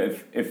 you know,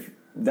 if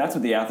that's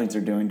what the athletes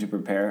are doing to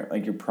prepare,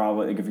 like you're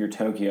probably, like if you're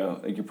Tokyo,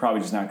 like you're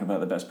probably just not going to put out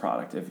the best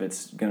product if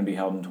it's going to be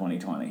held in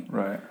 2020.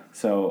 Right.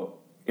 So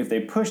if they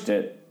pushed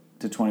it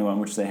to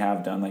 21, which they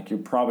have done, like you're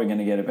probably going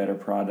to get a better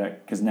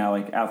product because now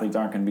like athletes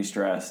aren't going to be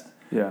stressed.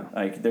 Yeah.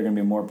 Like they're going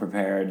to be more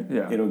prepared.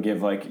 Yeah. It'll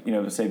give like, you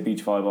know, say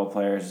beach volleyball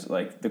players,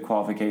 like the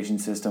qualification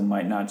system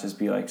might not just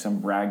be like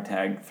some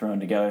ragtag thrown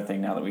together thing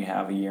now that we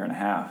have a year and a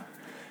half.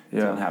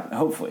 Yeah. Happen.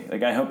 Hopefully.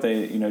 Like I hope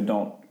they, you know,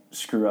 don't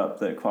screw up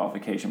the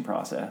qualification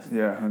process.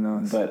 Yeah, who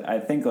knows? But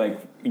I think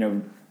like, you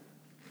know,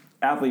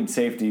 athlete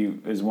safety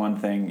is one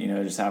thing, you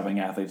know, just having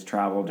athletes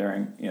travel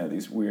during, you know,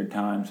 these weird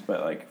times. But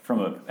like from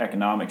an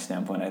economic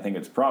standpoint, I think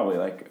it's probably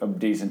like a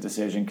decent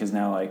decision because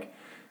now like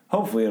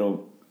hopefully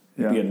it'll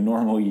be a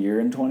normal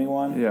year in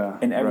 21. Yeah.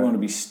 And everyone would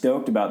be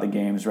stoked about the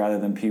games rather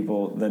than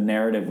the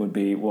narrative would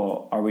be,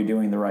 well, are we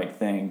doing the right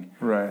thing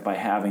by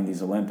having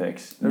these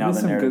Olympics? There'd now be the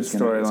some narrative's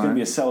good it's going to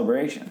be a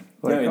celebration.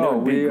 Like,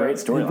 we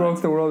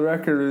broke the world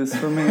record. We were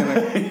swimming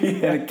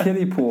in a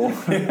kiddie pool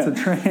to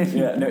train.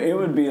 Yeah, no, it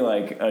would be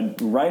like a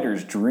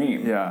writer's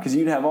dream. Yeah. Because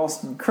you'd have all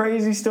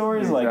crazy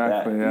stories like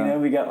that. Yeah. You know,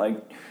 we got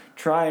like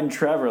Try and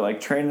Trevor like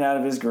training out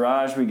of his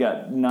garage. We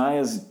got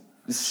Naya's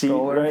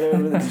stroller right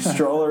over the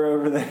stroller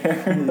over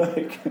there.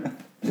 Like,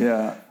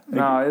 yeah.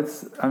 No,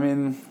 I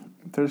mean,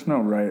 there's no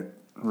right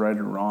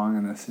or wrong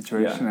in this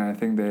situation. And I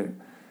think they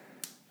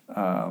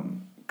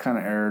kind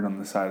of erred on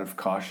the side of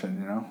caution,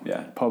 you know?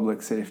 Yeah.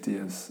 Public safety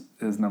is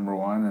number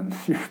one, and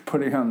you're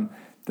putting on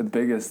the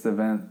biggest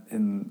event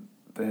in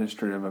the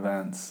history of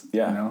events, you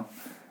know?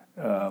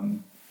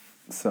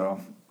 So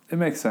it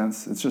makes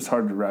sense. It's just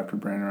hard to wrap your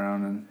brain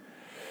around. And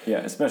yeah,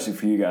 especially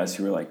for you guys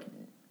who were like,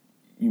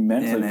 you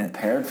mentally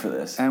prepared for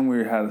this. And we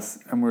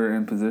were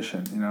in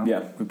position, you know?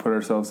 Yeah. We put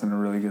ourselves in a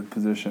really good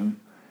position.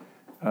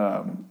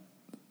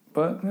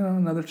 But, you know,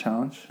 another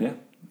challenge. Yeah.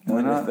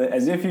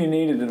 As if you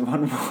needed it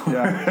one more.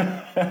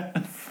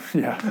 Yeah.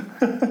 Yeah.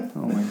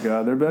 Oh my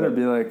God. There better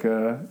be like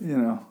a, you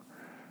know,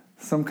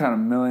 some kind of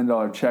 $1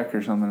 million check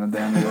or something at the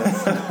end of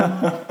this.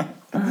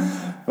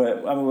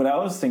 But I mean, what I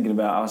was thinking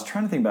about, I was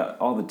trying to think about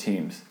all the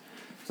teams.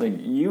 It's like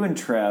you and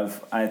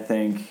Trev, I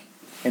think,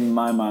 in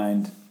my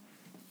mind,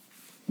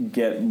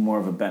 get more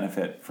of a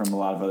benefit from a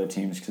lot of other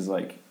teams because,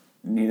 like,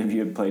 neither of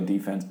you have played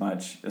defense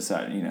much.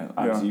 Aside, you know,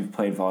 obviously you've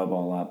played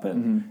volleyball a lot, but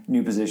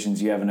new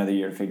positions, you have another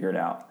year to figure it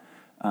out.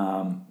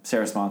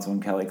 Sarah Sponcil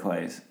and Kelly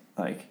Claes.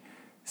 Like,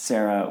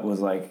 Sarah was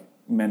like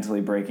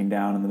mentally breaking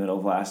down in the middle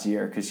of last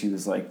year because she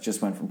was like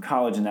just went from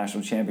college and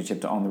national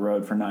championship to on the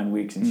road for 9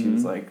 weeks, and she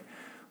was like,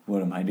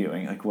 "What am I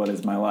doing? Like, what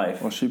is my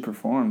life?" Well, she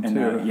performed and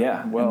too.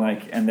 Yeah, well,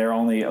 and they're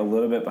only a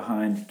little bit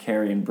behind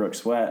Kerri and Brooke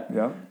Sweat.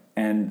 Yep.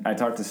 And I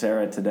talked to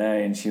Sarah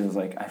today, and she was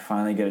like, "I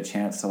finally get a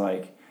chance to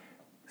like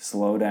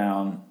slow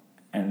down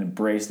and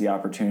embrace the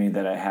opportunity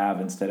that I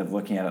have instead of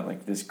looking at it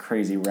like this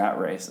crazy rat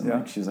race." And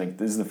like, she was like,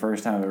 "This is the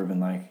first time I've ever been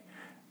like,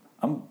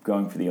 I'm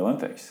going for the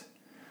Olympics."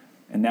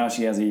 And now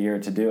she has a year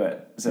to do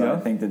it. So I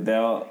think that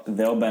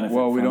they'll benefit.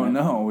 Well, we from don't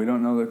it. know. We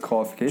don't know the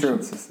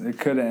qualifications. True. It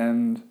could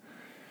end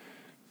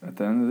at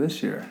the end of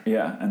this year.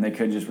 Yeah, and they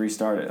could just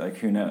restart it. Like,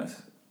 who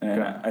knows?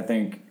 And I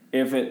think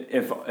if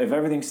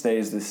everything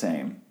stays the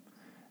same,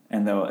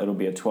 and though it'll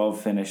be a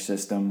 12 finish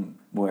system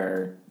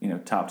where, you know,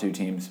 top 2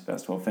 teams,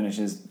 best 12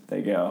 finishes,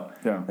 they go.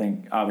 Yeah. I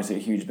think obviously a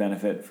huge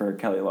benefit for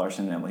Kelly,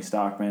 Larsen, and Emily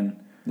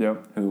Stockman.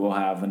 Yep. Who will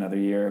have another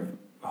year of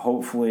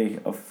hopefully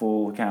a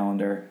full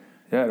calendar.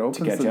 Yeah, it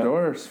opens the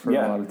doors for a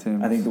lot of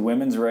teams. I think the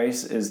women's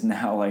race is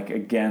now like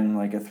again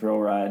like a thrill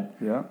ride.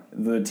 Yeah.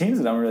 The teams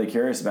that I'm really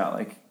curious about,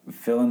 like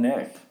Phil and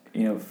Nick,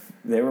 you know,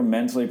 they were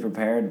mentally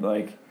prepared.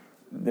 Like,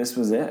 this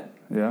was it.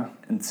 Yeah.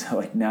 And so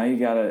like now you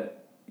gotta,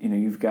 you know,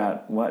 you've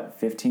got what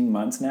 15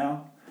 months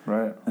now.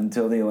 Right.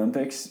 Until the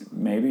Olympics,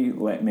 maybe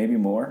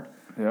more.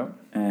 Yep.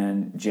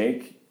 And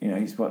Jake, you know,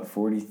 he's what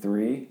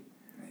 43.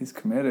 He's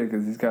committed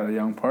because he's got a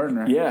young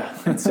partner. Yeah,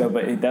 and so,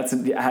 but that's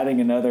adding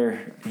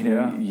another, you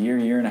know,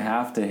 year and a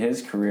half to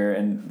his career,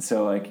 and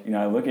so, like, you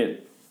know, I look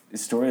at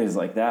stories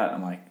like that,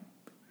 I'm like,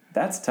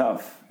 that's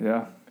tough.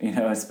 Yeah. You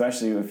know,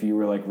 especially if you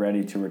were like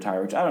ready to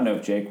retire, which I don't know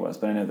if Jake was,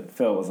 but I know that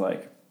Phil was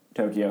like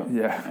Tokyo.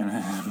 Yeah. And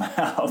I'm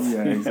out.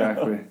 Yeah,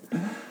 exactly.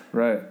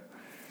 Right.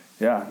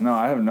 Yeah. No,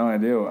 I have no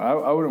idea.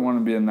 I wouldn't want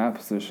to be in that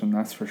position.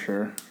 That's for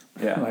sure.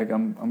 Yeah. Like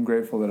I'm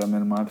grateful that I'm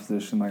in my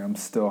position. Like I'm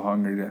still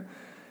hungry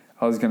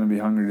I was going to be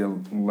hungry to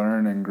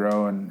learn and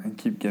grow and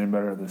keep getting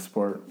better at the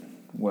sport,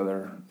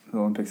 whether the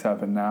Olympics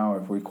happen now,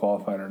 if we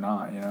qualified or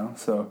not, you know?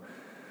 So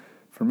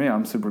for me,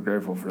 I'm super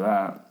grateful for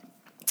that.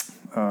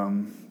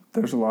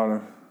 There's a lot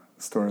of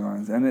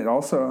storylines. And it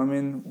also, I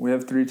mean, we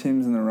have 3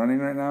 teams in the running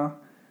right now.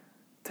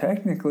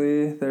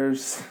 Technically,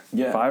 there's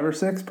 5 or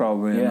 6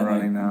 probably in the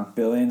running now.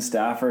 Billy and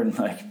Stafford, and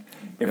like,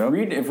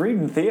 if Reed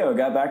and Theo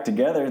got back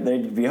together,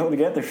 they'd be able to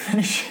get their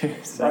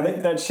finishes. Right. I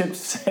think that ship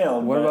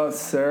sailed. What about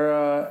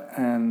Sarah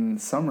and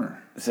Summer?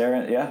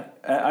 Sarah, yeah.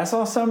 I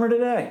saw Summer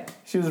today.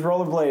 She was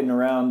rollerblading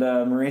around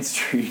Marine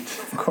Street.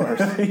 Of course.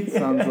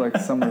 Sounds like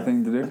a Summer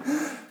thing to do.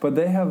 But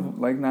they have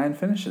like 9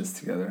 finishes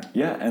together.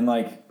 Yeah, and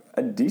like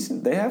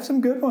they have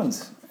some good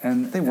ones.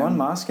 And they won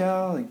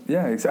Moscow. Like.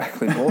 Yeah,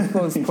 exactly. Both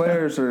those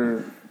players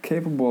are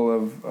capable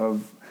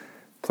of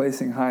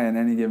placing high in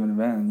any given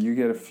event. You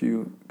get a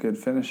few good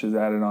finishes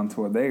added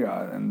onto what they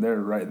got, and they're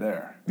right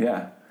there.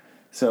 Yeah.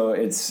 So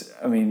it's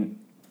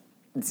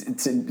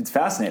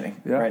fascinating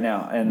right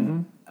now.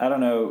 And I don't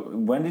know,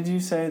 when did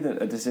you say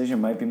that a decision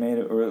might be made,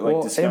 or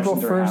like discussions April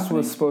 1st happening?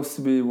 was supposed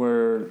to be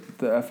where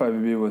the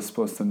FIVB was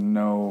supposed to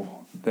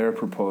know their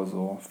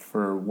proposal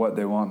for what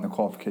they want the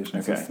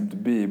qualification system to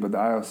be, but the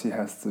IOC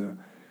has to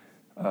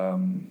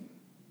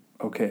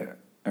okay it.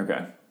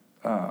 Okay.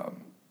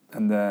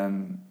 And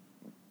then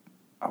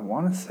I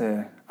want to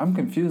say, I'm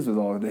confused with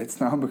all the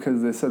dates now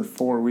because they said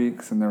 4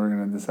 weeks and they were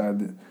going to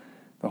decide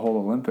the whole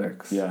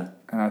Olympics. Yeah.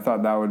 And I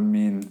thought that would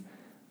mean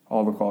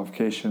all the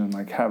qualification and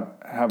like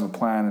have a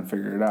plan and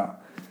figure it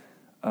out.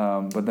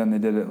 But then they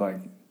did it like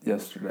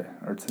yesterday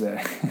or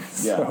today.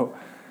 So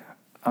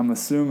I'm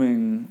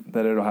assuming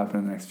that it'll happen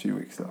in the next few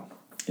weeks though.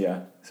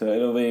 Yeah. So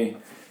it'll be,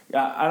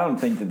 I don't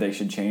think that they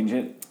should change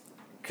it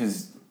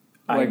because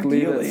like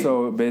leave it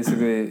so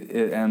basically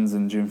it ends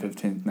in June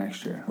 15th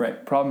next year.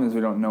 Right. Problem is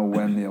we don't know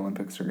when the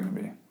Olympics are going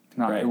to be.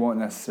 It won't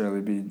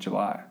necessarily be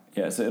July.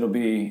 Yeah, so it'll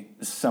be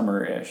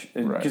summer-ish.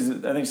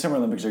 Because I think Summer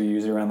Olympics are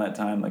usually around that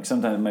time. Like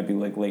sometimes it might be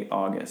like late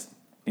August,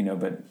 you know,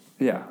 but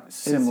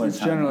similar it's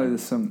generally the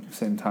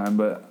same time,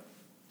 but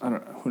I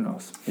don't know. Who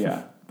knows?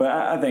 Yeah. But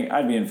I think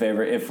I'd be in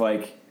favor if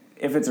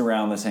if it's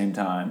around the same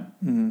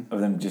time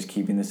of them just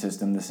keeping the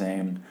system the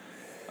same,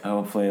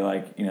 hopefully,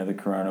 like, the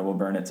corona will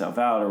burn itself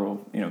out, or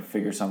we'll,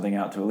 figure something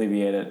out to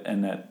alleviate it,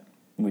 and that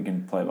we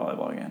can play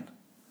volleyball again.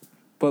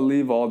 But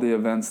leave all the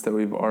events that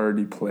we've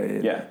already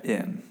played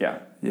in. Yeah.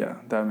 Yeah,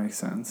 that makes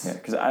sense. Yeah,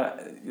 because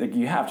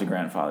you have to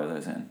grandfather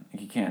those in.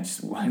 Like, you can't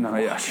just watch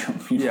them.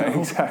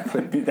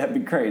 Exactly. That'd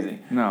be crazy.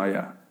 No,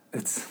 yeah.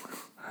 It's,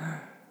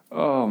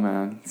 oh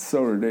man, it's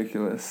so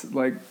ridiculous.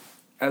 Like,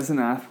 as an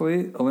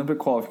athlete, Olympic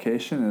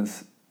qualification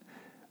is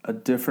a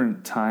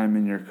different time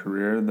in your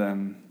career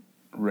than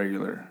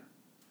regular.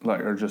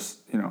 Like, or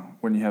just,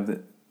 when you have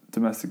the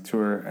domestic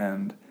tour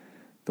and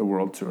the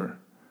world tour.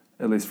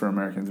 At least for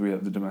Americans, we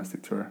have the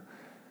domestic tour.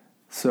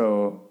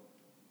 So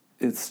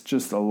it's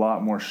just a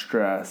lot more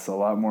stress, a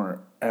lot more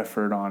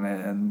effort on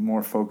it, and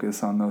more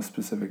focus on those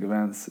specific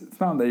events. It's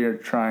not that you're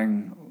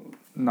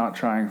not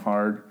trying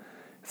hard.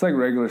 It's like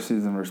regular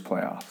season versus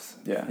playoffs.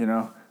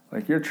 Yeah.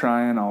 Like, you're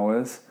trying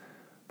always,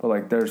 but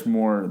like there's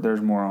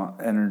more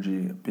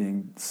energy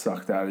being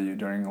sucked out of you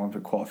during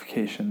Olympic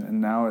qualification.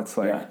 And now it's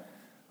like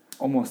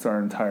almost our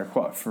entire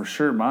for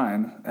sure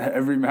mine.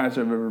 Every match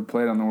I've ever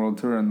played on the World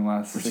Tour in the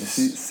last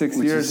 6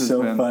 years has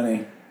been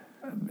funny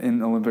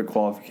in Olympic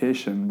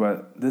qualification.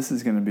 But this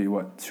is going to be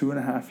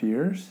 2.5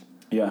 years?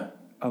 Yeah.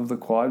 Of the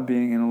quad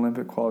being in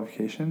Olympic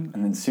qualification.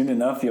 And then soon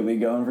enough you'll be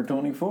going for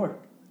 24.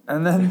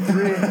 And then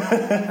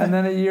and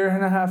then a year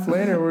and a half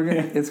later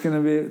it's going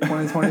to be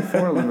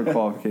 2024 Olympic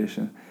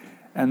qualification.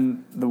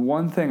 And the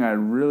one thing I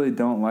really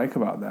don't like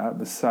about that,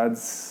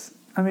 besides,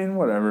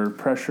 whatever,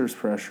 pressure's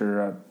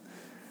pressure.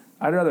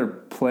 I'd rather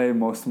play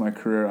most of my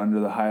career under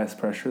the highest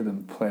pressure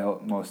than play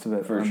out most of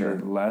it under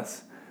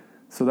less.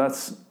 So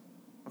that's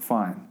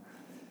fine.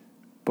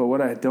 But what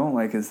I don't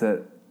like is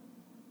that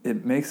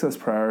it makes us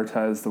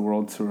prioritize the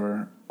World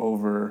Tour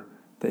over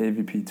the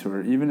AVP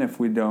Tour. Even if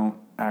we don't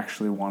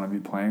actually want to be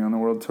playing on the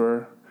World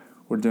Tour,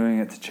 we're doing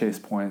it to chase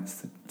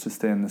points, to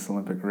stay in this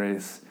Olympic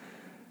race.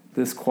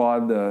 This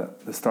quad, the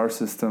star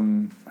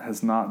system,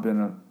 has not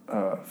been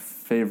a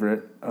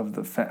favorite of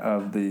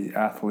the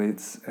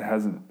athletes. It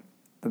hasn't.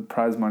 The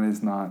prize money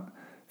is not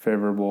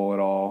favorable at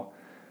all.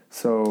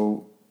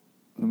 So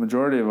the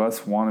majority of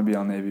us want to be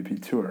on the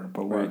AVP Tour,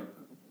 but we're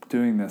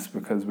doing this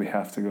because we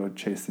have to go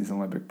chase these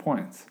Olympic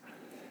points.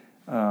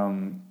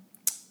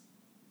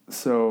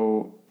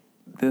 So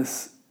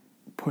this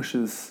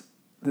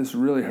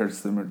really hurts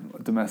the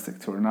domestic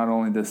tour. Not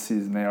only this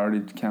season, they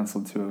already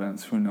canceled 2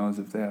 events. Who knows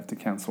if they have to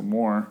cancel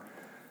more.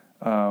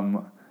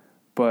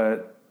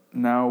 But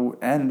now,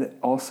 and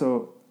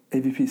also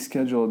AVP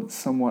scheduled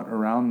somewhat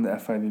around the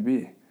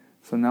FIVB.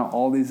 So now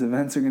all these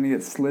events are going to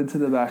get slid to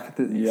the back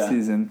of the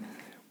season.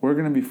 We're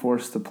going to be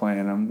forced to play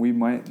in them. We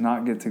might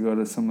not get to go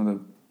to some of the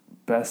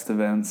best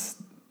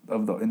events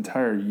of the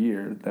entire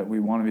year that we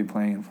want to be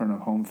playing in front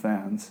of home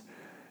fans.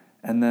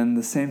 And then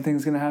the same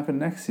thing's going to happen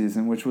next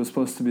season, which was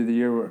supposed to be the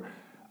year where,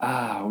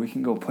 we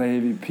can go play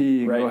AVP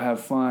and go have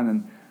fun.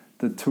 And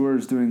the tour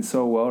is doing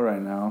so well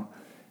right now.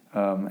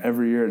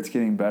 Every year it's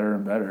getting better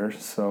and better.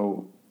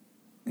 So,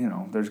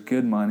 there's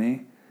good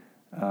money.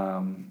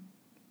 And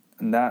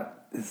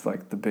that is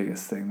like the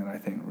biggest thing that I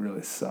think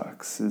really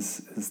sucks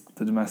is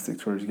the domestic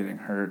tour is getting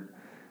hurt.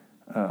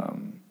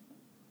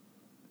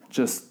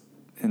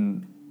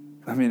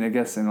 I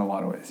guess in a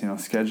lot of ways,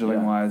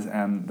 scheduling wise,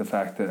 and the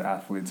fact that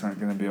athletes aren't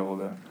going to be able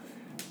to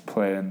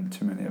play in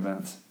too many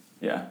events.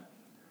 Yeah.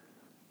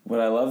 What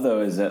I love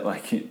though is that,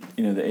 like, the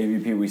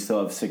AVP, we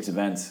still have 6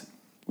 events,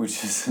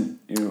 which is,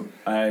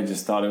 I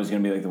just thought it was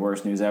going to be like the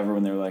worst news ever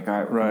when they were like, all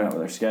right, we're coming out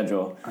with our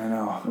schedule. I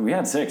know. We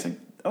had 6.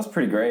 Like, that was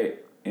pretty great.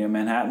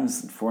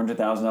 Manhattan's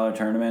 $400,000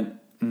 tournament.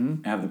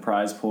 Mm-hmm. Have the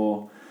prize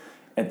pool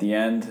at the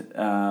end,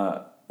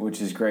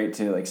 which is great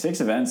too. Like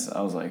 6 events.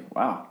 I was like,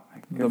 wow.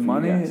 The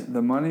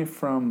money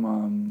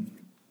from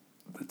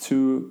the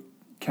 2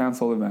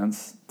 canceled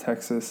events,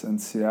 Texas and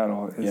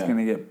Seattle, is going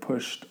to get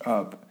pushed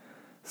up,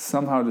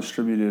 somehow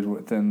distributed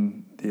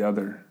within the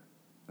other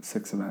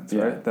 6 events,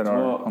 right? That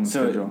are on the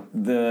schedule.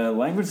 The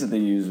language that they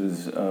use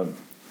was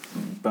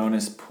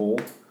bonus pool.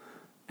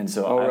 And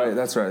so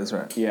that's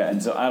right. Yeah,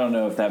 and so I don't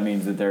know if that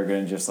means that they're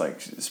going to just like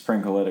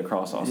sprinkle it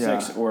across all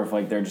 6, or if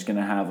like they're just going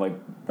to have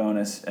like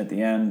bonus at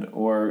the end,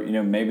 or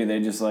maybe they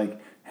just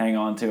like hang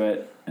on to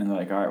it and they're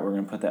like, all right, we're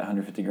going to put that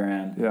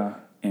 $150,000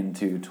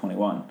 into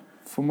 21.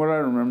 From what I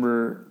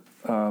remember,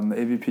 the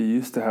AVP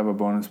used to have a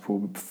bonus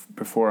pool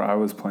before I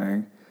was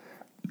playing.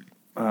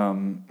 I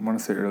want to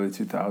say early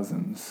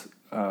 2000s,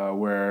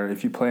 where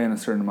if you play in a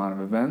certain amount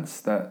of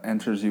events, that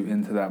enters you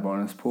into that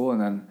bonus pool,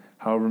 and then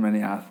however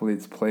many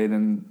athletes played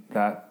in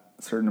that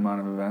certain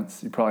amount of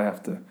events, you probably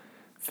have to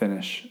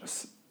finish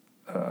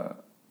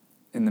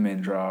in the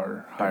main draw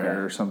or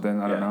higher or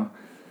something. I don't know.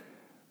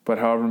 But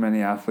however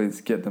many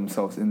athletes get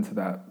themselves into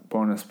that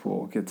bonus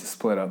pool get to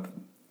split up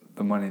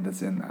the money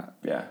that's in that.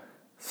 Yeah.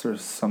 Sort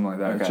of something like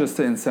that. Okay. It's just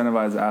to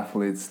incentivize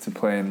athletes to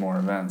play in more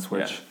events,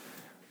 which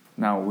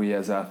now we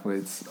as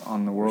athletes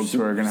on the World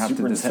Tour are going to have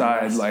to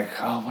decide,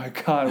 like, oh my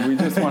God, we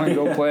just want to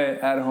go play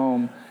at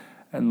home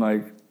and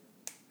like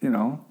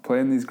play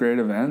in these great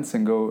events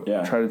and go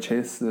try to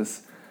chase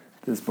this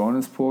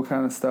bonus pool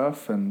kind of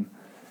stuff.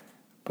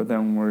 But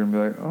then we're going to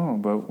be like, oh,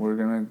 but we're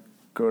going to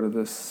go to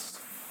this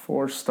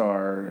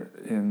 4-star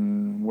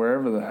in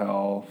wherever the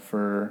hell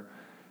for,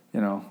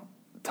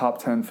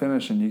 top 10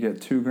 finish and you get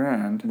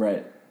 $2,000.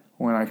 Right.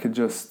 When I could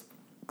just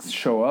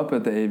show up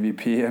at the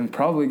AVP and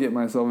probably get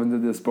myself into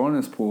this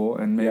bonus pool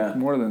and make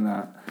more than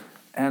that.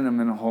 And I'm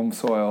in a home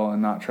soil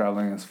and not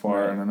traveling as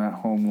far and I'm at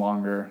home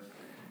longer.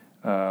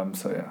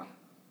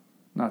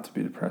 Not to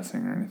be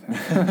depressing or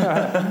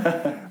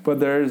anything.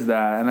 But there is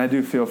that. And I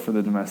do feel for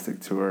the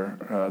domestic tour,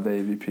 the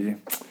AVP.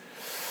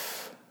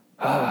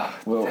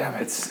 Well,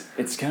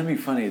 it's going to be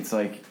funny. It's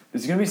like,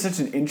 it's going to be such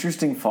an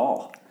interesting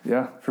fall.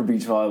 Yeah. For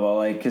beach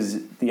volleyball.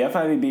 Because the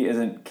FIVB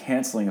isn't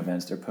canceling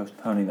events, they're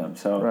postponing them.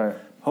 So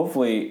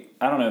hopefully,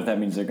 I don't know if that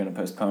means they're going to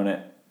postpone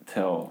it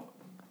till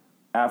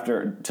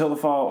the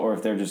fall, or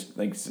if they're just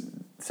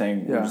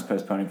saying we're just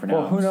postponing for now.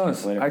 Well, who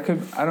knows? I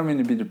don't mean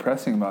to be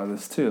depressing about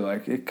this too.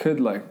 Like, it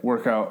could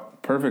work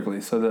out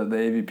perfectly so that the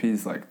AVP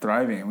is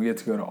thriving and we get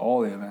to go to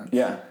all the events.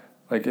 Yeah.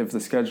 If the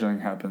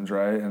scheduling happens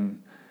right,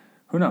 and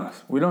who knows?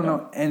 We don't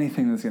know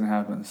anything that's going to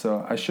happen.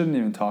 So I shouldn't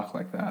even talk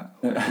like that.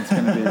 It's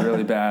going to be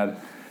really bad.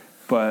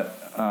 But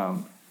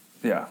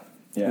it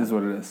is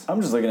what it is. I'm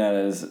just looking at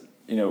it as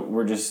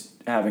we're just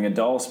having a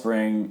dull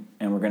spring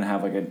and we're going to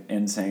have an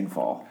insane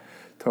fall.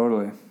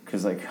 Totally.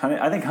 Because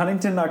I think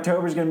Huntington in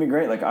October is going to be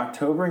great.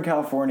 October in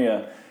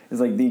California is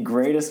the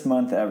greatest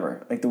month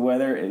ever. The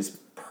weather is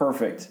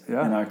perfect in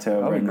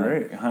October. That'd be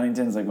great.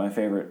 Huntington's my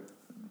favorite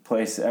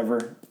place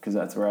ever because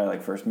that's where I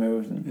first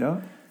moved.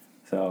 And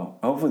so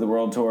hopefully the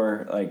world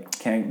tour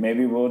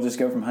maybe we'll just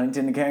go from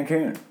Huntington to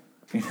Cancun.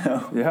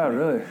 Yeah,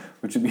 really.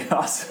 Which would be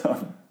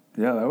awesome.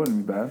 Yeah, that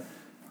wouldn't be bad.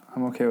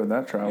 I'm okay with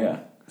that travel.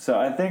 Yeah. So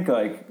I think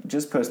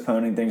just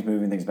postponing things,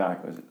 moving things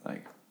back was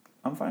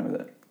I'm fine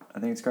with it. I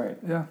think it's great.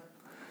 Yeah.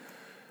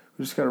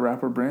 We just got to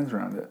wrap our brains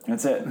around it.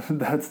 That's it.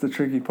 That's the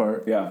tricky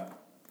part. Yeah.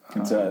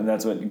 And so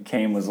that's what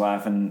Kame was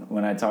laughing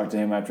when I talked to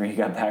him after he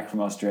got back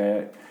from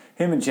Australia.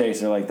 Him and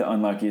Chase are the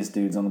unluckiest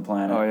dudes on the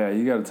planet. Oh, yeah.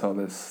 You got to tell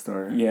this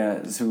story.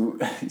 Yeah. So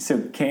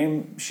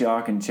Kame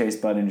Schock and Chase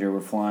Budinger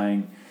were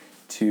flying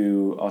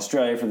to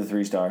Australia for the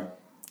 3-star,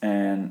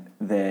 and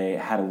they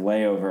had a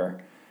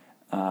layover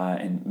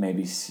in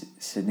maybe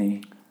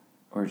Sydney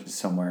or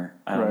somewhere.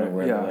 I don't know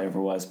where the layover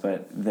was,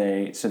 but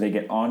they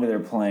get onto their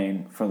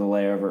plane for the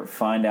layover,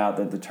 find out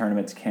that the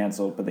tournament's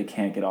canceled, but they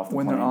can't get off the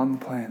plane. When they're on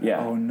the plane?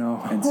 Yeah. Oh,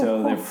 no. And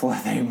so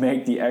they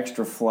make the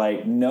extra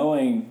flight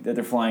knowing that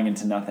they're flying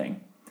into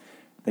nothing.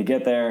 They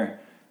get there,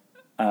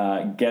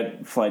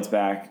 get flights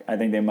back. I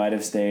think they might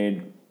have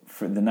stayed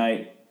for the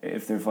night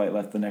if their flight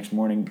left the next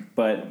morning,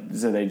 but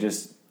so they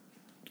just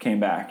came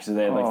back. So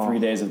they had 3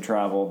 days of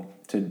travel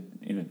to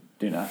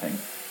do nothing.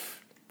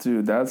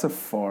 Dude, that's a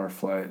far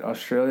flight.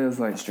 Australia's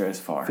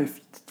far.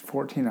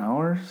 14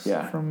 hours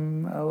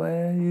from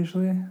LA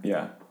usually.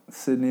 Yeah.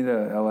 Sydney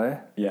to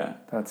LA. Yeah.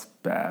 That's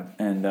bad.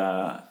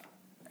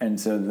 And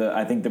so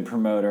I think the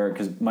promoter,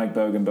 because Mike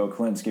Bogue and Bill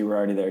Kalinske were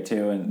already there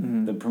too,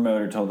 and the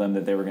promoter told them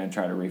that they were going to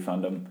try to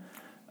refund them,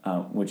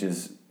 which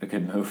is a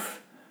good move.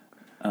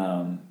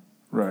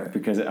 Right.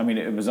 Because,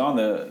 it was on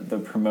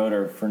the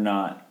promoter for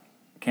not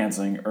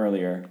canceling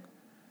earlier.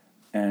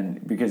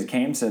 And because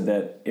Kame said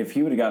that if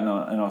he would have gotten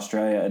in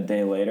Australia a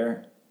day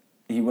later,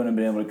 he wouldn't have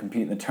been able to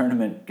compete in the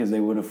tournament because they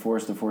would have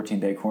forced a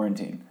 14-day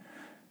quarantine.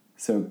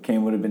 So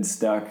Kame would have been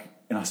stuck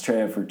in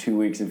Australia for 2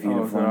 weeks if he'd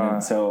have flown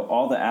in. So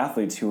all the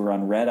athletes who were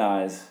on red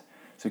eyes,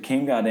 so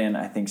Kame got in,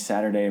 I think,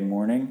 Saturday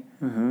morning,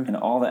 and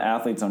all the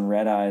athletes on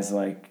red eyes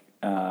that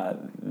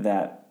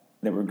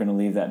were going to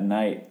leave that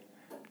night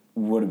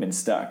would have been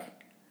stuck.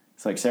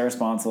 It's Sarah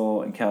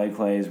Sponcil and Kelly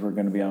Claes were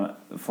going to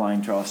be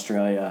flying to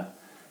Australia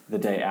the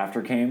day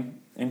after Kame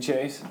and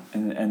Chase,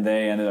 and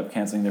they ended up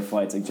canceling their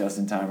flights just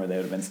in time, or they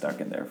would have been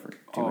stuck in there for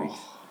 2 weeks.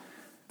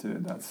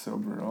 Dude, that's so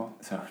brutal.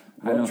 So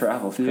world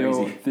travel's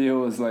crazy. Theo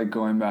was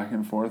going back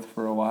and forth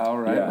for a while,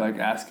 right?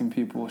 Yeah. Asking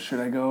people, should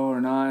I go or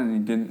not? And he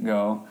didn't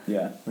go.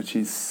 Yeah. Which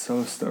he's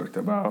so stoked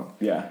about.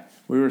 Yeah.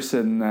 We were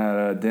sitting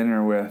at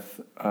dinner with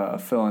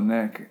Phil and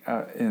Nick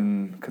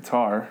in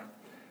Qatar,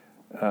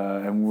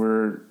 and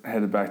we're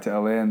headed back to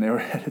LA, and they were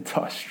headed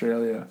to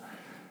Australia.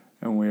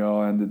 And we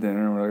all ended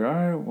dinner, and we're like,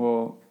 all right,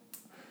 well,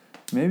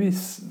 maybe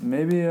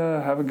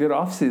have a good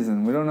off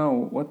season. We don't know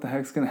what the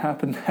heck's going to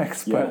happen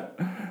next, but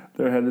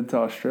they're headed to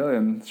Australia.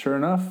 And sure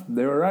enough,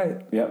 they were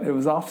right. Yep. It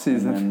was off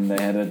season. And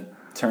they had to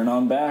turn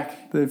on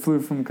back. They flew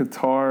from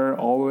Qatar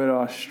all the way to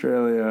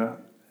Australia,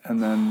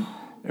 and then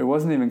it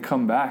wasn't even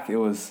come back.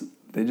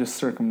 They just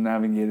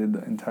circumnavigated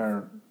the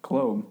entire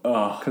globe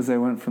because they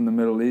went from the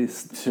Middle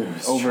East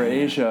over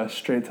Asia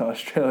straight to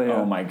Australia.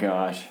 Oh my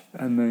gosh.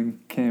 And then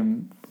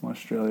came from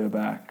Australia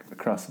back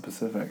across the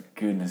Pacific.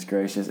 Goodness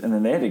gracious. And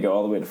then they had to go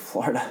all the way to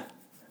Florida.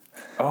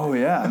 Oh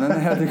yeah, and then they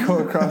had to go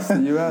across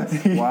the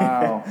U.S.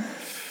 Wow.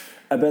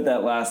 I bet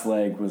that last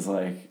leg was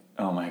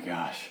oh my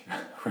gosh,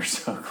 we're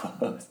so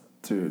close.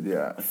 Dude,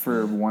 yeah,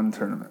 for one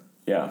tournament.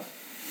 Yeah.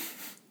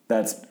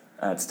 That's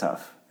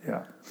tough.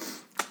 Yeah.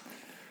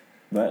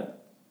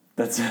 But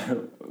That's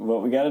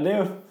what we got to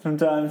do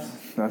sometimes.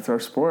 That's our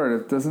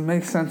sport. It doesn't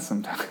make sense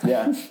sometimes.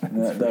 Yeah,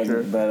 that doesn't.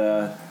 Sure.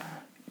 But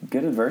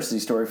good adversity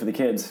story for the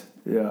kids.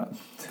 Yeah,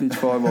 beach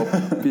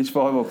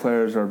volleyball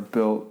players are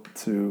built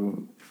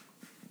to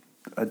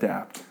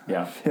adapt.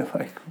 Yeah, I feel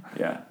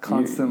like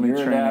constantly you're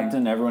training.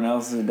 Adapting. Everyone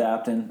else is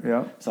adapting.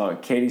 Yeah. So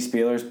Katie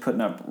Spieler's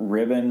putting up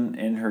ribbon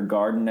in her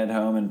garden at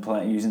home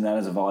and using that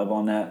as a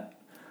volleyball net.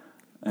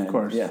 And of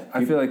course. Yeah.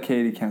 I feel like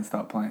Katie can't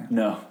stop playing.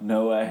 No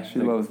way. She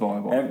loves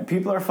volleyball.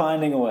 People are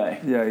finding a way.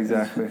 Yeah,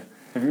 exactly.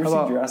 Have you ever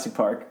seen Jurassic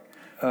Park?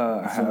 It's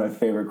one of my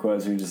favorite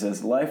quotes where he just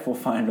says, "Life will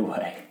find a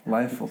way.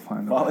 Life will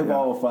find a way.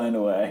 Volleyball will find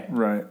a way."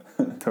 Right.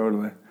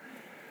 Totally.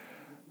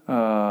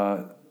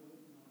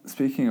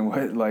 Speaking of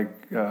what,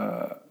 like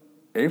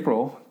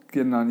April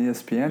getting on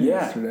ESPN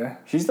yesterday.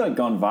 She's like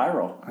gone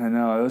viral. I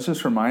know. It was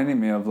just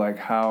reminding me of like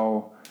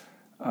how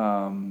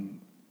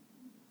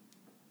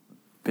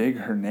big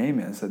her name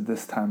is at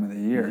this time of the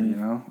year. You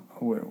know,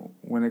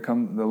 when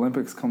the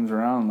Olympics comes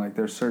around, like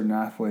there's certain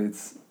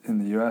athletes in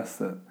the U.S.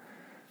 that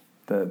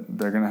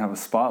they're going to have a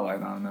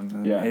spotlight on them.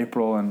 And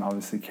April and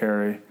obviously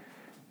Kerri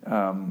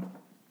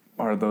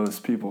are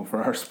those people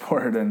for our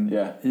sport. And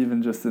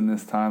even just in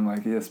this time,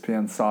 like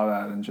ESPN saw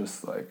that and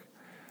just like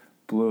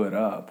blew it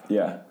up.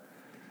 Yeah.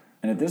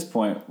 And at this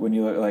point, when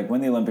you look, like when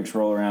the Olympics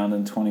roll around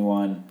in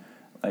 21,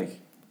 like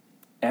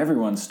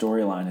everyone's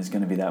storyline is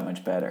going to be that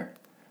much better.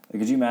 Like,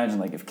 could you imagine,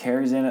 like, if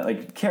Kerri's in it?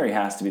 Like, Kerri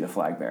has to be the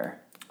flag bearer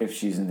if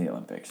she's in the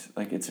Olympics.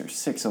 Like, it's her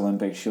 6th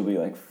Olympics. She'll be,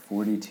 like,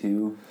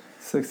 42.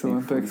 6th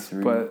Olympics,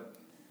 43. But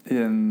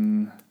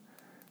in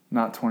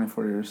not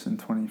 24 years, in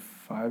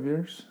 25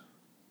 years?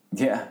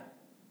 Yeah.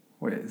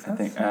 Wait, is that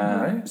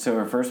right? So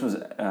her first was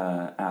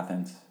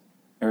Athens.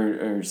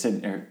 Or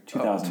Sydney, or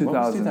 2000. 2000. What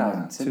was 2000?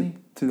 Yeah. Sydney?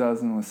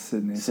 2000 was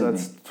Sydney. So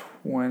that's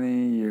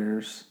 20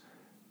 years,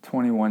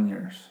 21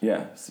 years.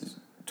 Yeah,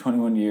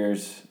 21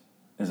 years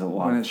is a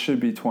lot. When it should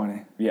be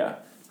 20. Yeah.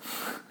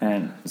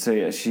 And so,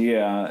 yeah, she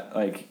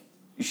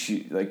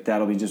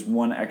that'll be just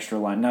one extra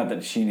line. Not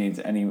that she needs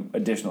any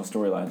additional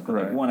storylines, but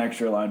like one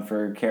extra line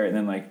for Kerri. And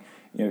then, like,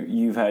 you know,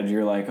 you've had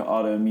your like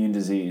autoimmune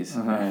disease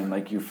and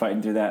like you're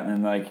fighting through that. And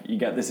then like you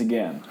got this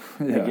again.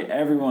 Yeah. Like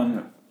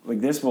everyone,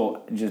 like this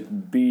will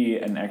just be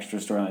an extra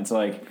storyline. It's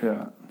like,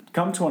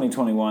 come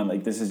 2021,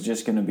 like this is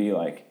just going to be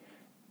like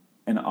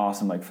an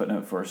awesome like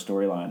footnote for a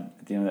storyline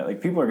at the end of that.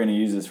 Like people are going to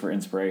use this for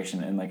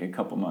inspiration in like a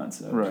couple months.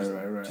 So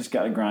right. Just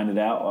got to grind it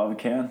out while we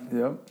can.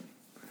 Yep.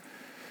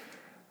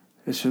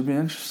 It should be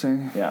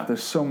interesting. Yeah.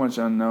 There's so much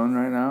unknown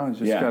right now. You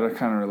just got to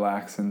kind of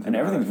relax into and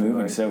everything's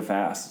moving like. So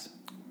fast.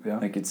 Yeah.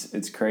 Like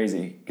it's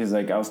crazy because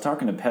like I was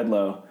talking to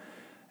Pedlo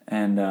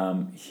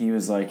and he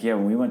was like, yeah,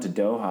 when we went to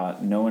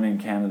Doha, no one in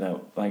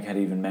Canada like had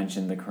even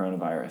mentioned the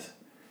coronavirus.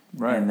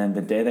 Right. And then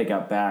the day they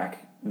got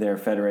back, their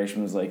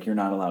federation was like, you're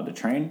not allowed to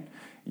train.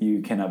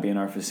 You cannot be in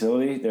our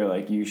facility. They're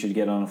like, you should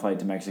get on a flight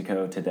to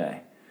Mexico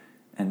today.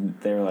 And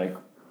they're like,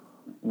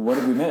 what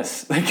did we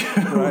miss? Like,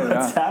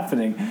 what's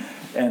happening?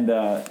 And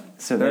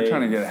so they're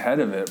trying to get ahead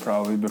of it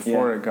probably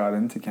before it got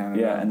into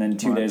Canada. Yeah, and then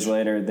 2 days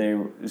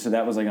later, so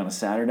that was like on a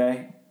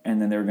Saturday,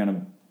 and then they were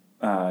going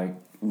to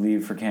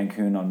leave for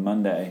Cancun on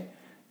Monday,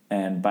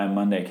 and by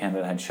Monday,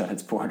 Canada had shut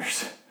its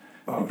borders.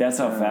 Like, that's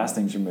how fast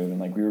things are moving.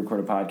 Like, we record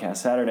a podcast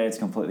Saturday, it's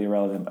completely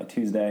irrelevant by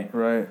Tuesday.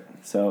 Right.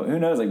 So who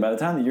knows? Like, by the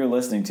time that you're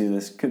listening to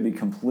this, could be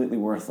completely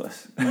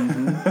worthless.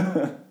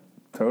 Mm-hmm.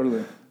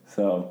 Totally.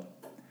 So,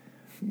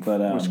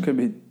 but which could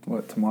be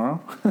what,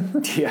 tomorrow?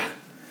 Yeah.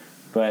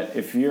 But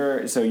if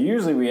you're so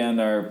usually we end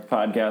our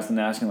podcast and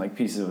asking like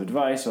pieces of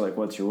advice or like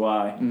what's your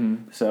why.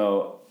 Mm-hmm.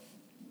 So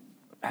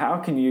how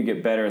can you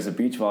get better as a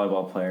beach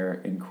volleyball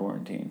player in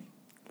quarantine?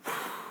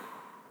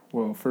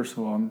 Well, first of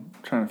all, I'm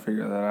trying to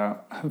figure that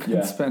out. I've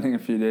been spending a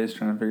few days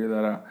trying to figure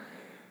that out.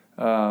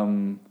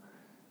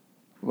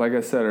 Like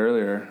I said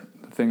earlier,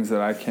 the things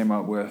that I came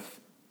up with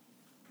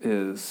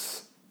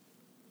is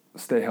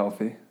stay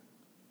healthy,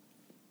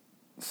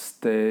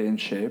 stay in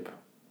shape,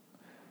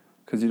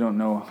 because you don't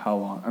know how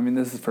long. I mean,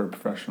 this is for a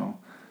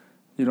professional.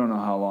 You don't know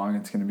how long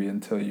it's going to be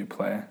until you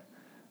play.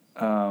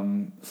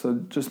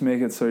 So just make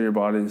it so your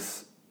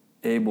body's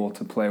able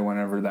to play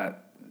whenever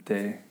that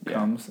day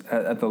comes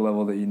at the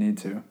level that you need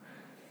to.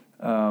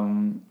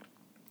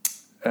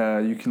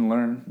 You can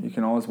learn. You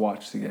can always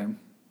watch the game.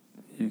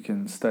 You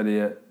can study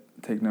it,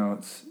 take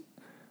notes.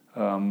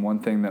 One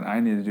thing that I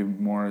need to do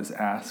more is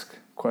ask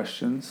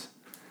questions.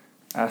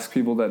 Ask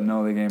people that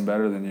know the game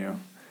better than you.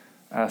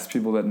 Ask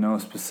people that know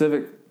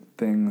specific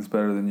things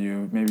better than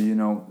you. Maybe you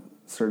know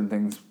certain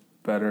things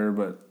better,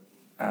 but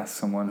ask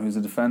someone who's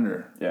a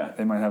defender. Yeah.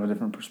 They might have a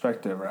different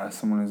perspective. Or ask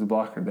someone who's a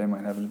blocker. They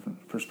might have a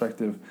different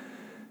perspective.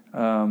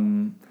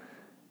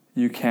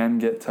 You can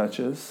get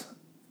touches.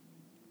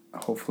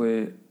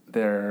 Hopefully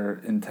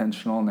they're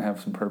intentional and they have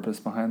some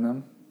purpose behind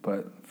them.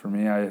 But for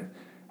me, I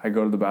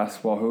go to the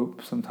basketball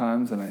hoop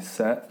sometimes and I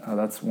set.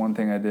 That's one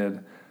thing I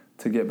did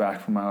to get back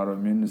from my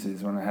autoimmune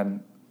disease when I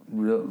hadn't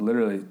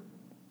literally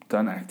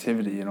done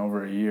activity in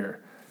over a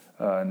year.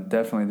 And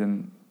definitely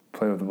didn't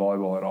play with the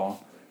volleyball at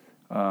all.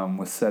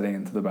 Was setting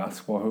into the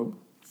basketball hoop.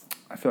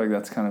 I feel like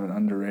that's kind of an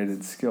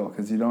underrated skill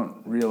because you don't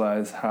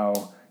realize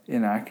how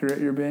inaccurate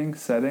you're being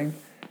setting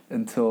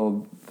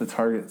until the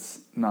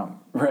target's not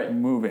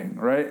moving,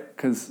 right?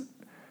 Because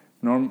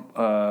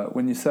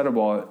when you set a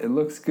ball, it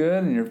looks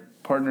good and your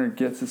partner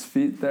gets his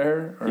feet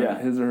there or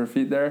his or her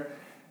feet there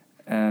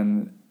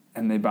and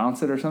they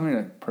bounce it or something,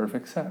 like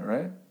perfect set,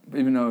 right?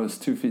 Even though it was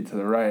 2 feet to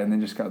the right and they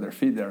just got their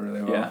feet there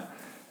really well. Yeah.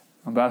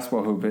 On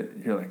basketball hoop,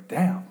 you're like,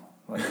 damn.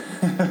 Like,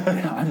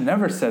 I'm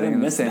never setting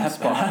in the same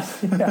spot.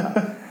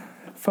 Yeah.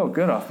 Felt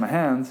good off my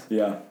hands.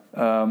 Yeah.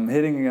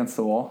 Hitting against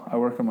the wall. I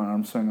work on my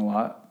arm swing a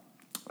lot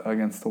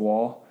against the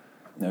wall.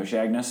 No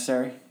shag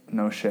necessary?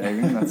 No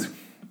shagging.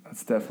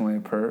 That's definitely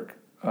a perk.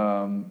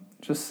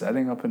 Just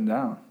setting up and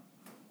down.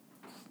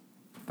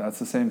 That's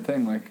the same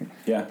thing. Like,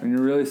 when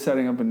you're really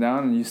setting up and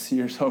down and you see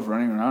yourself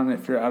running around, and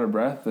if you're out of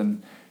breath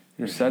and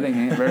your setting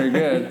ain't very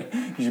good,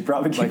 you should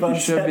probably keep on you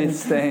should be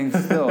staying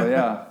still.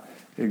 Yeah,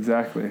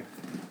 exactly.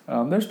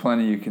 There's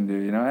plenty you can do,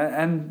 you know,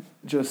 and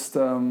just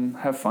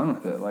have fun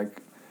with it.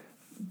 Like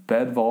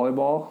bed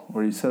volleyball,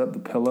 where you set up the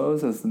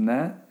pillows as the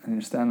net, and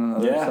you're standing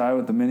on the other side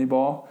with the mini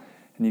ball,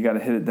 and you got to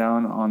hit it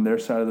down on their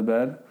side of the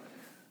bed.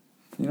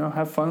 You know,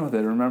 have fun with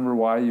it. Remember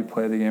why you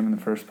play the game in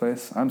the first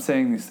place. I'm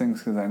saying these things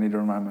because I need to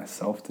remind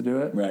myself to do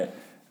it. Right.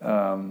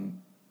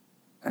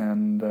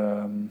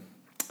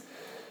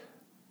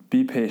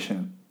 Be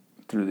patient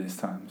through these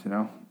times, you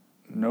know.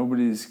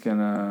 Nobody's going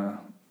to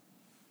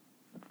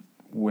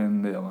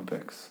win the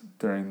Olympics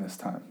during this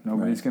time.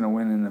 Nobody's going to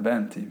win an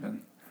event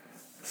even.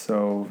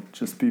 So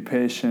just be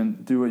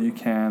patient, do what you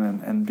can,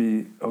 and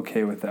be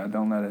okay with that.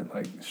 Don't let it,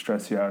 like,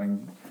 stress you out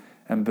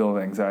and build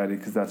anxiety,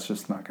 because that's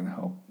just not going to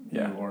help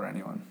you or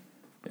anyone.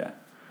 Yeah.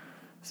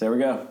 So there we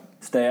go.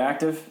 Stay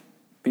active.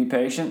 Be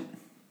patient.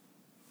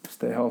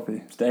 Stay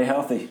healthy. Stay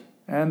healthy.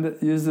 And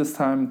use this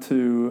time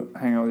to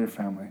hang out with your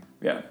family.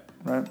 Yeah.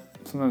 Right?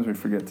 Sometimes we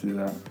forget to do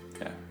that.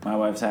 Yeah. My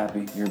wife's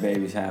happy. Your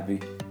baby's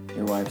happy.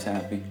 Your wife's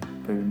happy.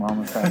 Baby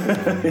mama's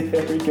happy.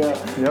 There we go.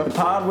 Yep. The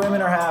pod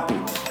women are happy.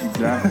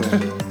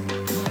 Exactly.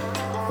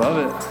 Love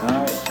it.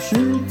 All right.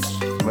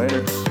 Shoots.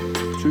 Later.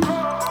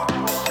 Shoot.